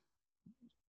 today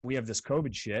we have this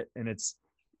COVID shit and it's,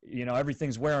 you know,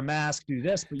 everything's wear a mask, do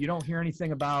this, but you don't hear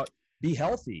anything about be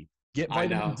healthy, get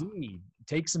vitamin D,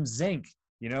 take some zinc,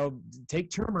 you know, take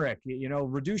turmeric, you know,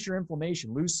 reduce your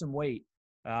inflammation, lose some weight.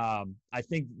 I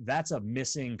think that's a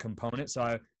missing component.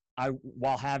 So I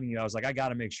while having you, I was like, I got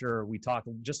to make sure we talk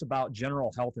just about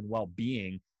general health and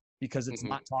well-being, because it's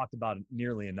not talked about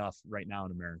nearly enough right now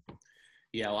in America.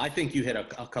 Yeah, well, I think you hit a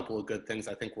couple of good things.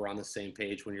 I think we're on the same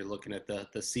page when you're looking at the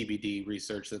CBD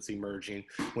research that's emerging,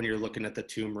 when you're looking at the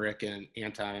turmeric and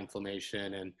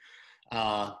anti-inflammation and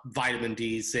vitamin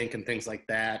D, zinc, and things like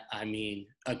that. I mean,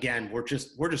 again, we're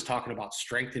just talking about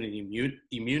strengthening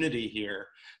immunity here,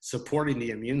 supporting the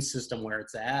immune system where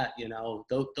it's at. You know,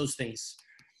 those things.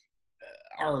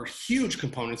 are huge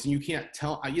components, and you can't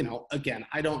tell, again,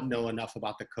 I don't know enough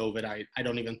about the COVID. I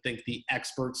don't even think the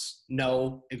experts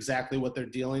know exactly what they're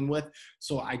dealing with.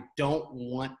 So I don't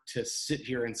want to sit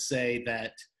here and say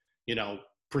that,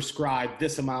 prescribe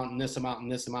this amount and this amount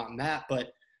and this amount and that,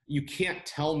 but you can't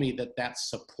tell me that that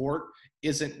support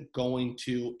isn't going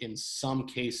to, in some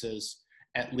cases,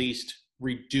 at least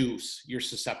reduce your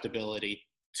susceptibility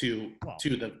to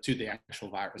the actual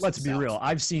virus. Let's be real.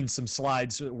 I've seen some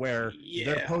slides where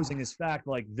they're posing this fact,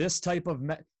 like this type of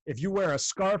if you wear a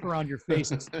scarf around your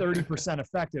face, it's 30%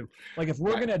 effective. Like if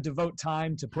we're going to devote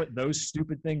time to put those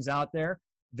stupid things out there,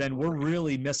 then we're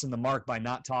really missing the mark by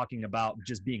not talking about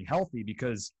just being healthy,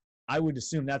 because I would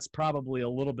assume that's probably a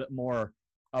little bit more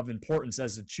of importance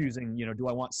as to choosing, do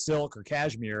I want silk or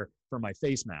cashmere for my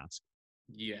face mask?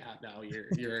 Yeah, no,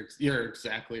 you're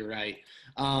exactly right.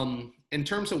 In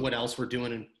terms of what else we're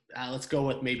doing, let's go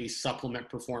with maybe supplement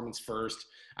performance first.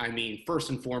 I mean, first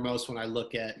and foremost, when I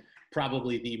look at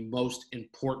probably the most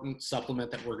important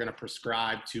supplement that we're going to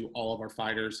prescribe to all of our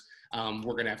fighters,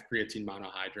 we're going to have creatine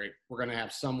monohydrate. We're going to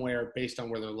have somewhere, based on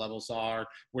where their levels are,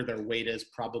 where their weight is,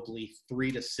 probably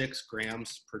 3 to 6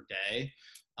 grams per day.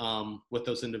 With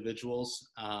those individuals.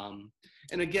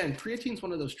 And again, creatine is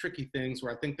one of those tricky things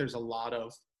where I think there's a lot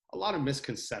of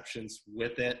misconceptions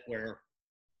with it, where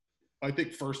I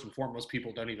think first and foremost,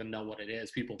 people don't even know what it is.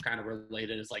 People kind of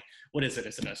relate it as like, what is it?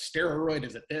 Is it a steroid?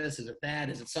 Is it this? Is it that?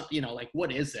 Is it something, like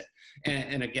what is it?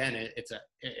 And again,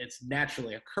 it's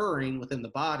naturally occurring within the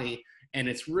body, and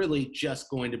it's really just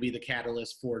going to be the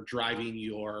catalyst for driving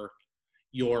your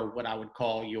what I would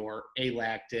call your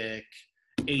alactic,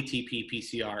 ATP,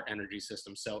 PCR energy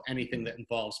system. So anything that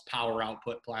involves power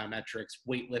output, plyometrics,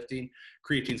 weightlifting,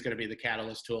 creatine is going to be the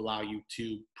catalyst to allow you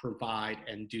to provide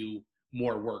and do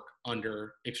more work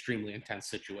under extremely intense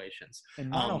situations.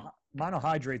 And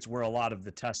monohydrates where a lot of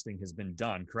the testing has been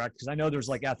done, correct? Because I know there's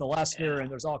like ethyl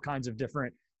and there's all kinds of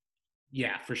different.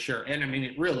 Yeah, for sure. And I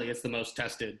mean, it's the most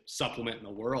tested supplement in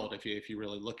the world. If you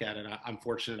really look at it, I'm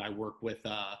fortunate. I work with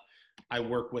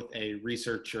a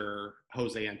researcher,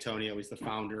 Jose Antonio. He's the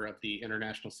founder of the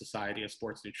International Society of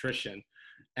Sports Nutrition.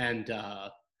 And,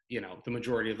 the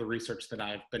majority of the research that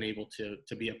I've been able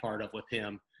to be a part of with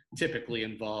him typically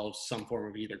involves some form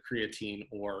of either creatine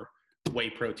or whey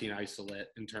protein isolate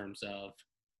in terms of,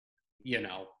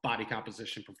 body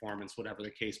composition, performance, whatever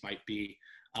the case might be,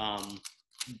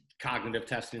 cognitive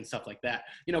testing and stuff like that.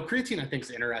 Creatine I think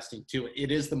is interesting too.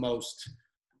 It is the most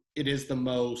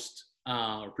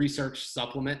research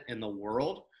supplement in the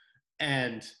world.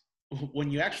 And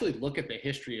when you actually look at the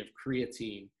history of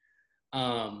creatine,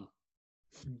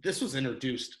 this was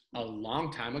introduced a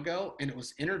long time ago, and it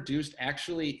was introduced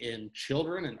actually in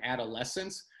children and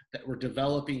adolescents that were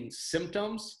developing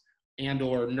symptoms and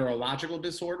or neurological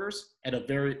disorders at a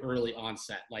very early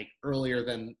onset, like earlier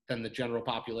than the general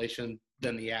population,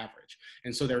 than the average.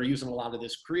 And so they were using a lot of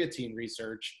this creatine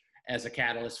research as a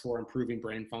catalyst for improving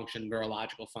brain function,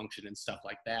 neurological function, and stuff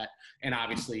like that. And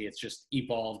obviously it's just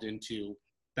evolved into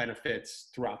benefits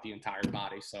throughout the entire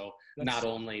body. So not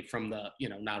only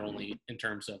not only in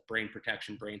terms of brain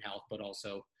protection, brain health, but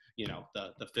also,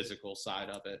 the physical side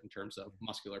of it in terms of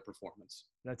muscular performance.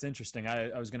 That's interesting.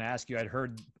 I was going to ask you, I'd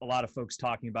heard a lot of folks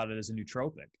talking about it as a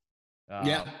nootropic.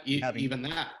 Even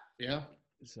that. Yeah.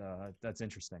 So that's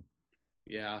interesting.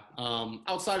 Yeah.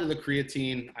 Outside of the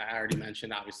creatine, I already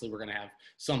mentioned, obviously we're going to have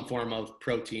some form of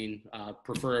protein,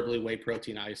 preferably whey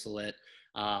protein isolate.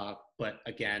 But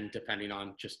again, depending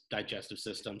on just digestive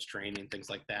systems, training, things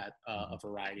like that, a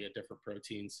variety of different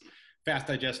proteins. Fast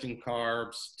digesting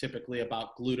carbs, typically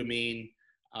about glutamine.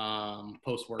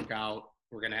 Post-workout,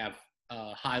 we're going to have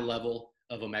a high level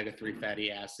of omega-3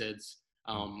 fatty acids.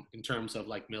 In terms of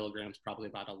like milligrams, probably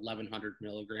about 1,100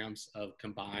 milligrams of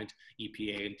combined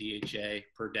EPA and DHA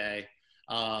per day.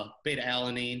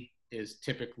 Beta-alanine is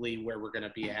typically where we're going to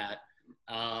be at.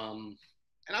 And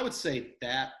I would say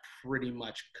that pretty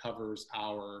much covers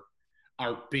our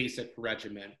basic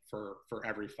regimen for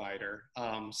every fighter.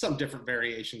 Some different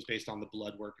variations based on the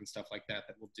blood work and stuff like that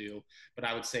we'll do. But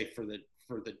I would say for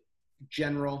the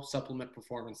general supplement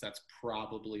performance, that's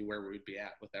probably where we would be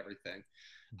at with everything.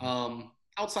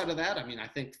 Outside of that, I mean, I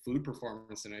think food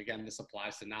performance, and again, this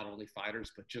applies to not only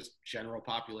fighters, but just general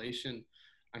population,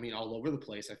 I mean, all over the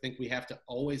place. I think we have to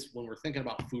always, when we're thinking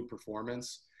about food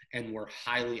performance and we're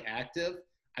highly active,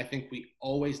 I think we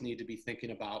always need to be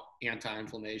thinking about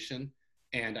anti-inflammation.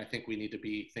 And I think we need to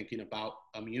be thinking about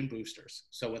immune boosters.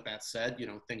 So with that said,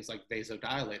 things like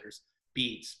vasodilators,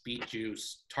 beets, beet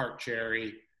juice, tart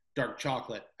cherry, dark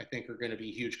chocolate, I think are going to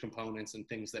be huge components and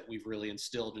things that we've really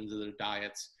instilled into the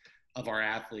diets of our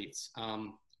athletes.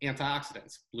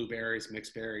 antioxidants, blueberries,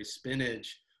 mixed berries,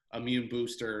 spinach, immune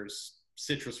boosters,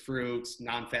 citrus fruits,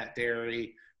 non-fat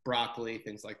dairy, broccoli,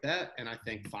 things like that. And I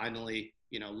think finally,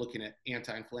 looking at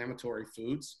anti-inflammatory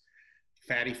foods,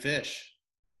 fatty fish,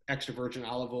 extra virgin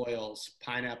olive oils,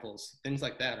 pineapples, things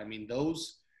like that. I mean,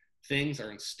 those things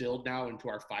are instilled now into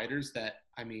our fighters that,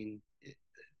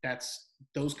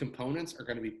 those components are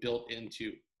going to be built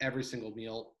into every single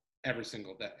meal, every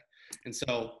single day. And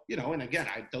so, and again,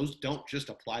 those don't just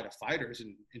apply to fighters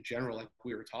in general, like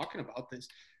we were talking about this,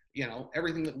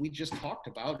 everything that we just talked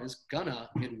about is gonna,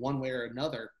 in one way or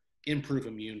another, improve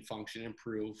immune function,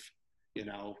 improve,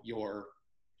 your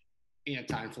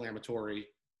anti-inflammatory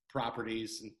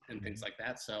properties and things like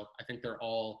that. So I think they're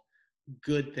all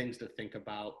good things to think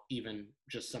about, even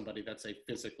just somebody that's a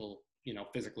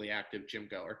physically active gym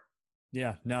goer.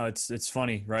 Yeah, no, it's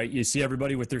funny, right? You see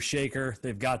everybody with their shaker,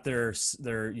 they've got their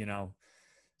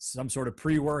some sort of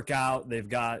pre-workout, they've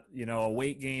got, a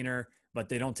weight gainer, but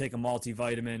they don't take a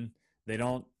multivitamin. They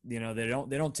don't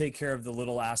take care of the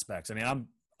little aspects. I mean,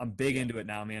 I'm big into it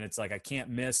now, man. It's like I can't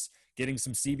miss getting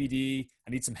some CBD.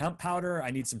 I need some hemp powder,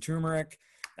 I need some turmeric,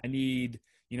 I need,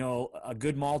 a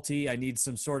good multi, I need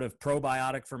some sort of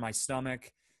probiotic for my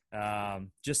stomach,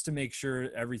 just to make sure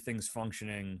everything's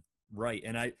functioning right.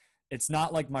 And it's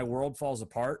not like my world falls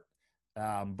apart,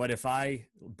 but if I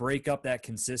break up that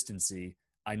consistency,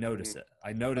 I notice it.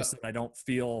 I notice that I don't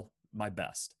feel my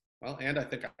best. Well, and I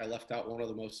think I left out one of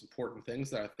the most important things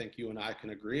that I think you and I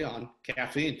can agree on: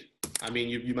 caffeine. I mean,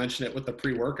 you mentioned it with the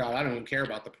pre-workout. I don't even care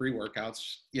about the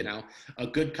pre-workouts. A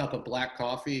good cup of black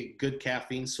coffee, good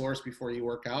caffeine source before you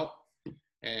work out,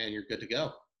 and you're good to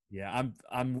go. Yeah,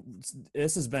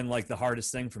 this has been like the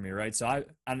hardest thing for me, right? So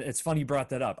it's funny you brought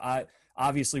that up.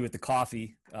 Obviously with the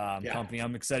coffee company,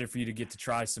 I'm excited for you to get to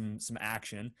try some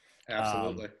action.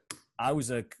 Absolutely. I was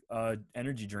a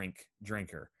energy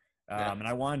drinker. And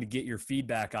I wanted to get your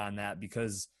feedback on that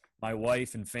because my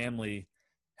wife and family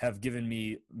have given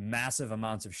me massive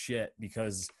amounts of shit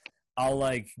because I'll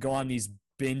go on these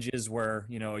binges where,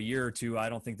 a year or two, I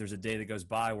don't think there's a day that goes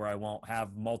by where I won't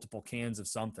have multiple cans of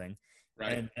something.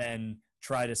 Right. And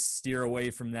try to steer away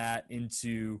from that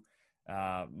into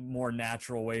more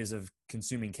natural ways of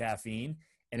consuming caffeine.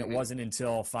 And it wasn't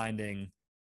until finding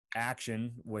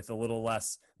action with a little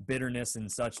less bitterness and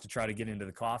such to try to get into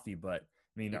the coffee. But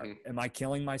I mean, am I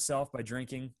killing myself by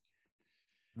drinking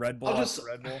Red Bull?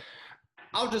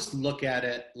 I'll just look at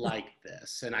it like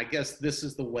this. And I guess this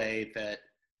is the way that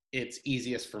it's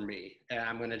easiest for me. And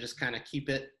I'm going to just kind of keep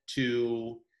it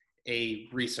to a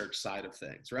research side of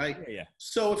things, right? Yeah.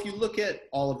 So if you look at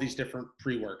all of these different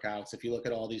pre-workouts, if you look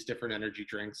at all these different energy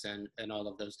drinks and all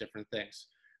of those different things,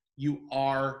 you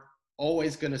are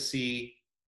always going to see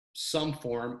some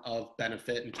form of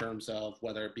benefit in terms of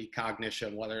whether it be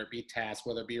cognition, whether it be task,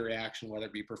 whether it be reaction, whether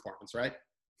it be performance, right?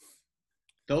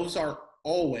 Those are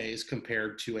always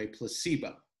compared to a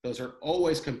placebo. Those are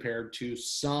always compared to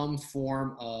some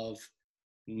form of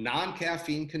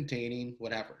non-caffeine containing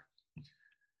whatever.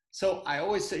 So I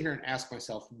always sit here and ask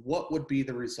myself, what would be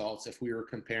the results if we were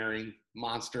comparing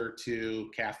Monster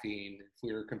to caffeine, if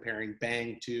we were comparing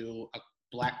Bang to a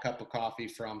black cup of coffee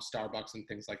from Starbucks and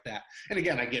things like that? And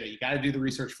again, I get it. You got to do the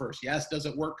research first. Yes, does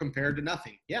it work compared to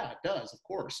nothing? Yeah, it does, of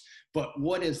course. But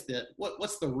what's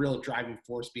the real driving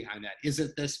force behind that? Is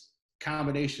it this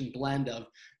combination blend of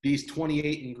these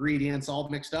 28 ingredients all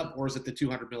mixed up, or is it the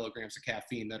 200 milligrams of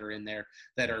caffeine that are in there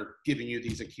that are giving you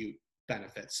these acute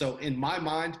benefits? So in my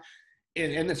mind,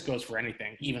 and this goes for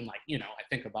anything, even I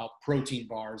think about protein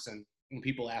bars, and when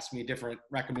people ask me different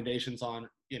recommendations on,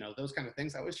 those kind of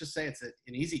things, I always just say it's an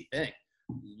easy thing.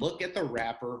 Look at the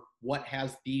wrapper, what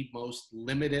has the most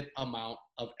limited amount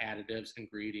of additives,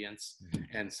 ingredients,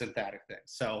 and synthetic things.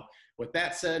 So with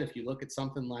that said, if you look at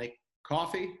something like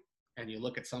coffee and you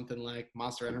look at something like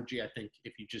Monster Energy, I think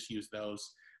if you just use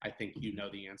those, I think you know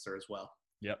the answer as well.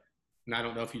 Yep. And I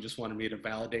don't know if you just wanted me to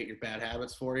validate your bad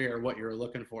habits for you or what you were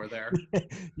looking for there.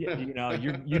 Yeah,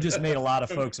 you just made a lot of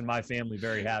folks in my family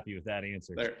very happy with that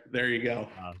answer. There you go.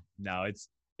 No,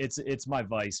 it's my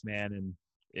vice, man, and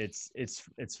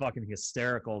it's fucking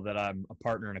hysterical that I'm a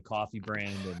partner in a coffee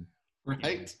brand, and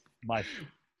right.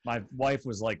 My wife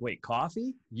was like, "Wait,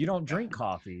 coffee? You don't drink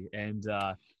coffee?" And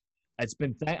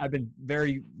I've been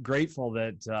very grateful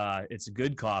that it's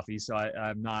good coffee, so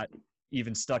I'm not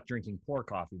even stuck drinking poor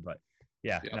coffee, but.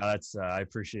 Yeah, no, that's I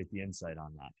appreciate the insight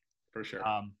on that. For sure.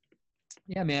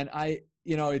 Yeah, man,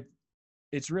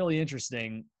 it's really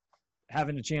interesting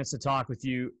having a chance to talk with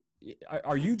you.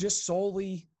 Are you just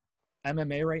solely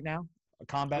MMA right now,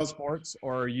 combat sports,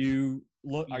 or you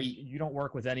don't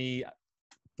work with any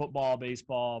football,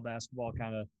 baseball, basketball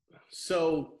kind of?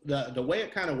 So the way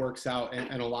it kind of works out,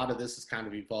 and a lot of this has kind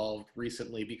of evolved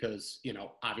recently because,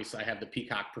 obviously I have the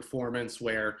Peacock Performance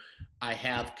where I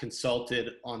have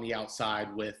consulted on the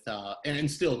outside with, and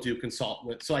still do consult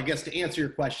with. So I guess to answer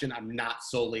your question, I'm not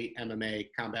solely MMA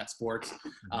combat sports.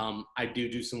 I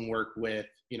do some work with,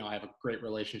 I have a great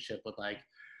relationship with like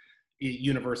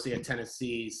University of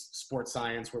Tennessee's sports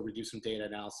science where we do some data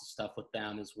analysis stuff with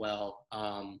them as well.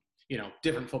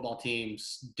 Different football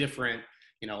teams, different,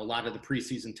 a lot of the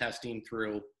preseason testing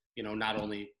through, not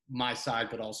only my side,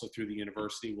 but also through the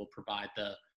university will provide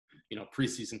the,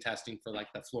 preseason testing for like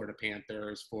the Florida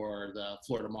Panthers, for the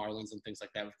Florida Marlins and things like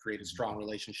that. We've created strong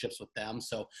relationships with them.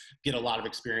 So get a lot of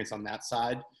experience on that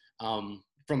side.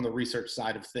 From the research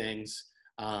side of things,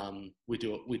 we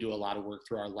do a lot of work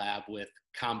through our lab with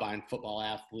combine football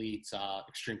athletes,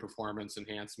 extreme performance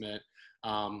enhancement,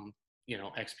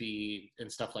 XP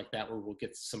and stuff like that, where we'll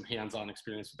get some hands-on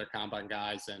experience with their combine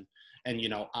guys. And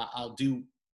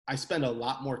I spend a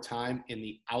lot more time in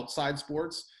the outside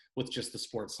sports with just the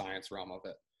sports science realm of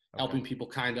it, helping people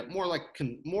kind of more like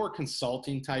more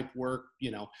consulting type work,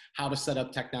 how to set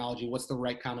up technology, what's the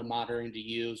right kind of monitoring to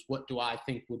use, what do I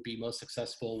think would be most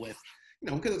successful with,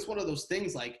 because it's one of those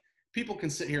things like people can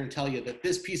sit here and tell you that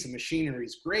this piece of machinery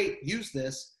is great, use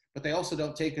this, but they also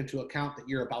don't take into account that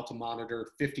you're about to monitor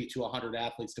 50 to 100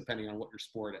 athletes, depending on what your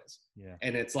sport is. Yeah.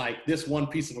 And it's like this one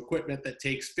piece of equipment that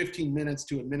takes 15 minutes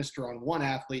to administer on one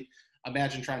athlete.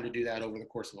 Imagine trying to do that over the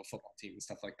course of a football team and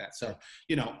stuff like that. So,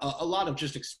 a lot of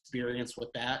just experience with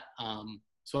that.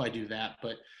 So I do that.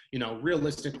 But,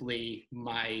 realistically,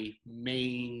 my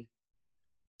main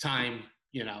time,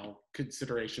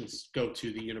 considerations go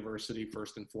to the university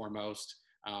first and foremost.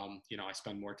 I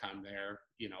spend more time there.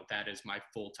 That is my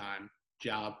full-time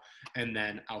job. And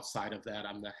then outside of that,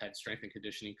 I'm the head strength and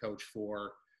conditioning coach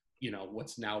for,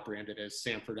 what's now branded as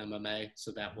Sanford MMA.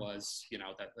 So that was,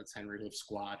 that's Henry Hoof's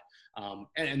squad.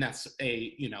 And that's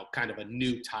a, kind of a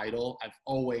new title. I've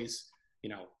always,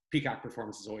 Peacock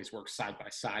Performance has always worked side by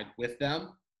side with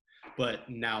them. But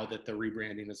now that the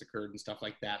rebranding has occurred and stuff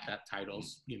like that, that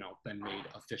title's, been made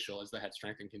official as the head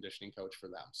strength and conditioning coach for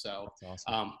them. So that's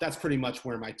awesome. That's pretty much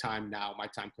where my time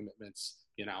commitments,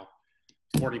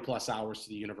 40 plus hours to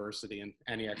the university, and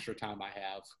any extra time I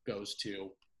have goes to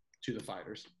the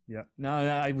fighters. Yeah. No,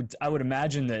 I would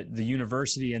imagine that the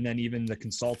university and then even the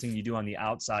consulting you do on the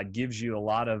outside gives you a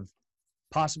lot of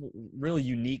possible really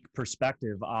unique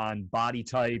perspective on body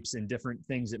types and different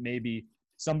things that maybe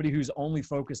somebody who's only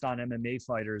focused on MMA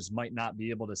fighters might not be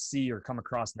able to see or come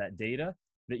across that data,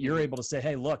 that you're able to say,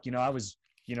 hey, look, I was,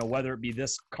 whether it be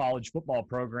this college football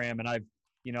program and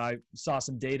I saw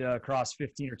some data across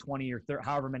 15 or 20 or 30,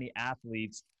 however many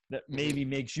athletes that maybe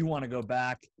makes you want to go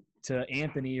back to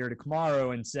Anthony or to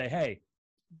Kamaro and say, hey,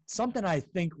 something I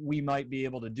think we might be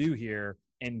able to do here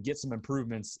and get some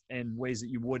improvements in ways that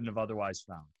you wouldn't have otherwise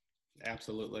found.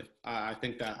 Absolutely. I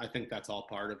think that's all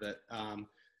part of it.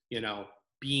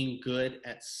 Being good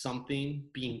at something,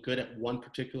 being good at one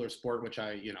particular sport, which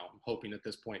I'm hoping at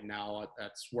this point now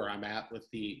that's where I'm at with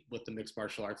the mixed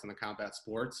martial arts and the combat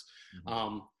sports.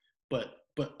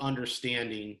 But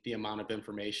understanding the amount of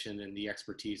information and the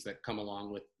expertise that come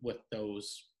along with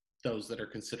those that are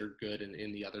considered good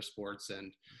in the other sports.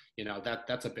 And,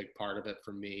 that's a big part of it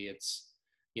for me. It's,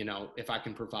 if I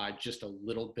can provide just a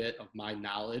little bit of my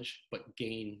knowledge, but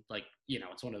gain, like,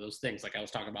 it's one of those things, like I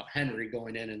was talking about Henry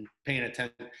going in and paying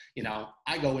attention,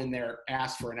 I go in there,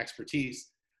 ask for an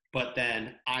expertise, but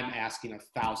then I'm asking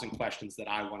 1,000 questions that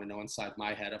I want to know inside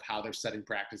my head of how they're setting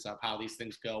practice up, how these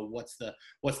things go, what's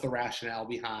the rationale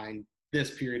behind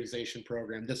this periodization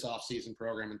program, this off-season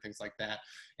program, and things like that.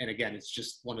 And again, it's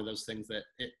just one of those things that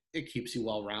it keeps you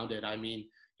well-rounded. I mean,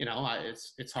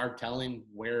 it's hard telling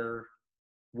where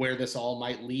this all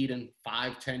might lead in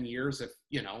 5-10 years if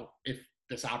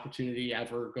this opportunity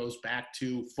ever goes back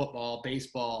to football,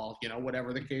 baseball,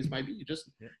 whatever the case might be.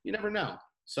 You never know.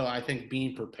 So I think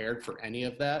being prepared for any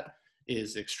of that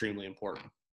is extremely important.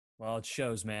 Well, it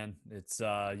shows, man. It's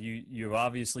you've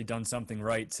obviously done something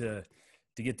right to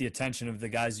get the attention of the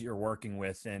guys that you're working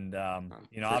with, and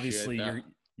obviously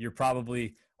you're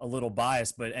probably a little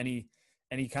biased, but any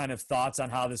kind of thoughts on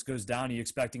how this goes down? Are you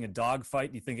expecting a dog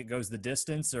fight? Do you think it goes the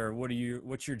distance, or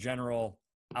what's your general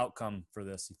outcome for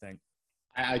this, you think?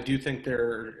 I do think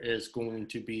there is going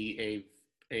to be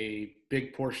a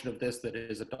big portion of this that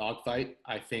is a dog fight.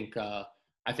 I think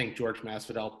George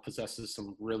Masvidal possesses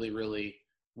some really, really,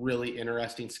 really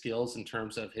interesting skills in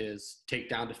terms of his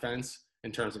takedown defense,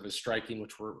 in terms of his striking,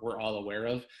 which we're all aware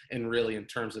of, and really in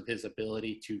terms of his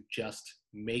ability to just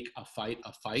make a fight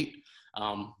a fight.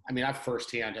 I mean, I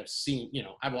firsthand have seen,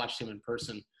 I've watched him in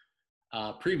person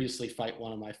previously fight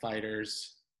one of my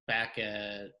fighters back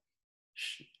at,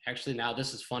 actually now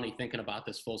this is funny thinking about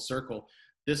this full circle.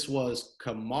 This was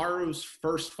Kamaru's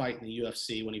first fight in the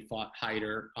UFC when he fought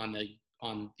Hyder on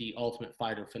the Ultimate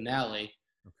Fighter finale.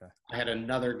 Okay. I had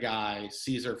another guy,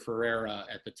 Cesar Ferreira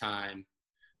at the time,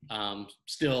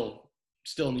 still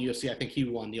in the UFC. I think he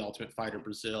won the Ultimate Fighter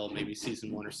Brazil, maybe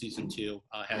season 1 or season 2.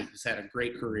 Has had a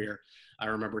great career. I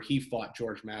remember he fought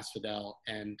George Masvidal,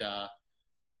 and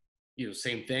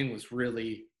same thing, was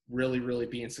really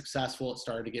being successful. It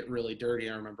started to get really dirty.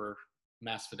 I remember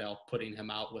Masvidal putting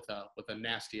him out with a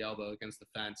nasty elbow against the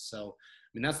fence. So, I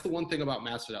mean, that's the one thing about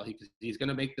Masvidal. He's going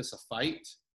to make this a fight.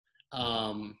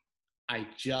 I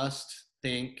just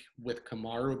think with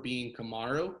Kamaru being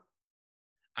Kamaru,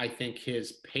 I think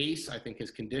his pace, I think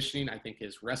his conditioning, I think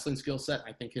his wrestling skill set,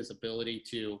 I think his ability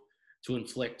to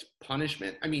inflict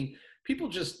punishment. I mean, people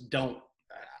just don't,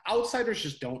 outsiders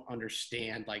just don't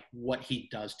understand like what he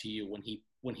does to you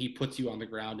when he puts you on the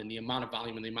ground, and the amount of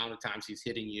volume and the amount of times he's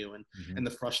hitting you, and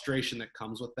the frustration that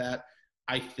comes with that.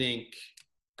 I think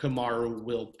Kamaru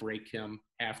will break him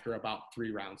after about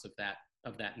 3 rounds of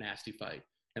that nasty fight.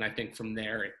 And I think from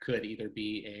there, it could either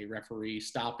be a referee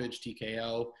stoppage,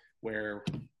 TKO, where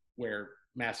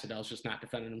Masvidal's just not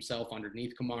defending himself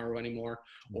underneath Kamaru anymore,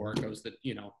 or it goes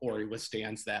or he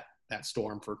withstands that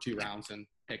storm for 2 rounds and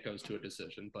it goes to a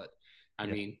decision. But I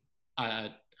mean,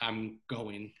 I'm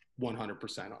going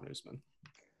 100% on Usman.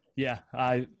 Yeah,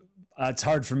 it's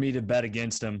hard for me to bet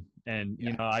against him. And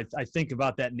I think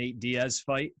about that Nate Diaz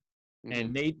fight,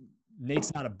 and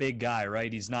Nate's not a big guy,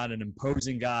 right? He's not an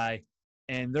imposing guy.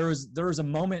 And there was a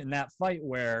moment in that fight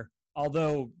where,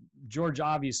 although George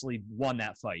obviously won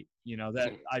that fight,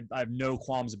 that I have no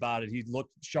qualms about it. He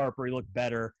looked sharper, he looked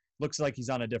better. Looks like he's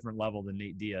on a different level than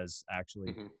Nate Diaz,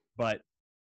 actually. But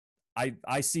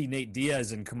I see Nate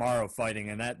Diaz and Kamaru fighting,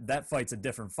 and that fight's a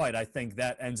different fight. I think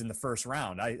that ends in the first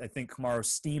round. I think Kamaru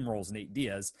steamrolls Nate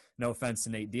Diaz. No offense to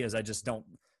Nate Diaz. I just don't,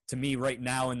 to me right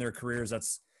now in their careers,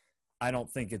 I don't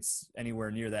think it's anywhere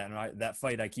near that. And that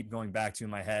fight I keep going back to in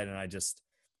my head, and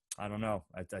I don't know.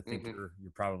 I think you're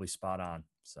probably spot on.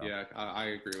 So yeah, I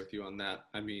agree with you on that.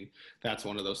 I mean, that's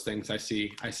one of those things I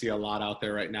see a lot out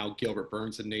there right now. Gilbert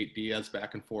Burns and Nate Diaz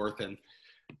back and forth, and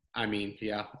I mean,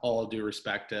 yeah, all due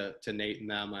respect to Nate and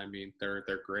them. I mean, they're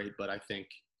great, but I think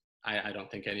I don't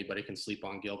think anybody can sleep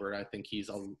on Gilbert. I think he's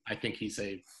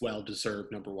a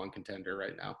well-deserved number 1 contender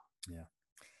right now. Yeah,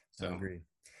 so I agree.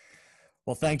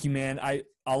 Well, thank you, man.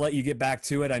 I'll let you get back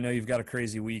to it. I know you've got a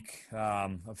crazy week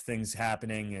of things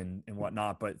happening and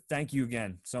whatnot, but thank you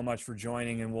again so much for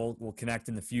joining, and we'll connect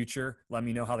in the future. Let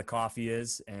me know how the coffee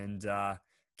is, and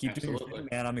keep doing your thing,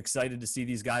 man. I'm excited to see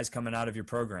these guys coming out of your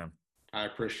program. I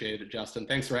appreciate it, Justin.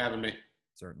 Thanks for having me.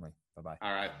 Certainly. Bye-bye.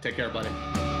 All right. Take care, buddy.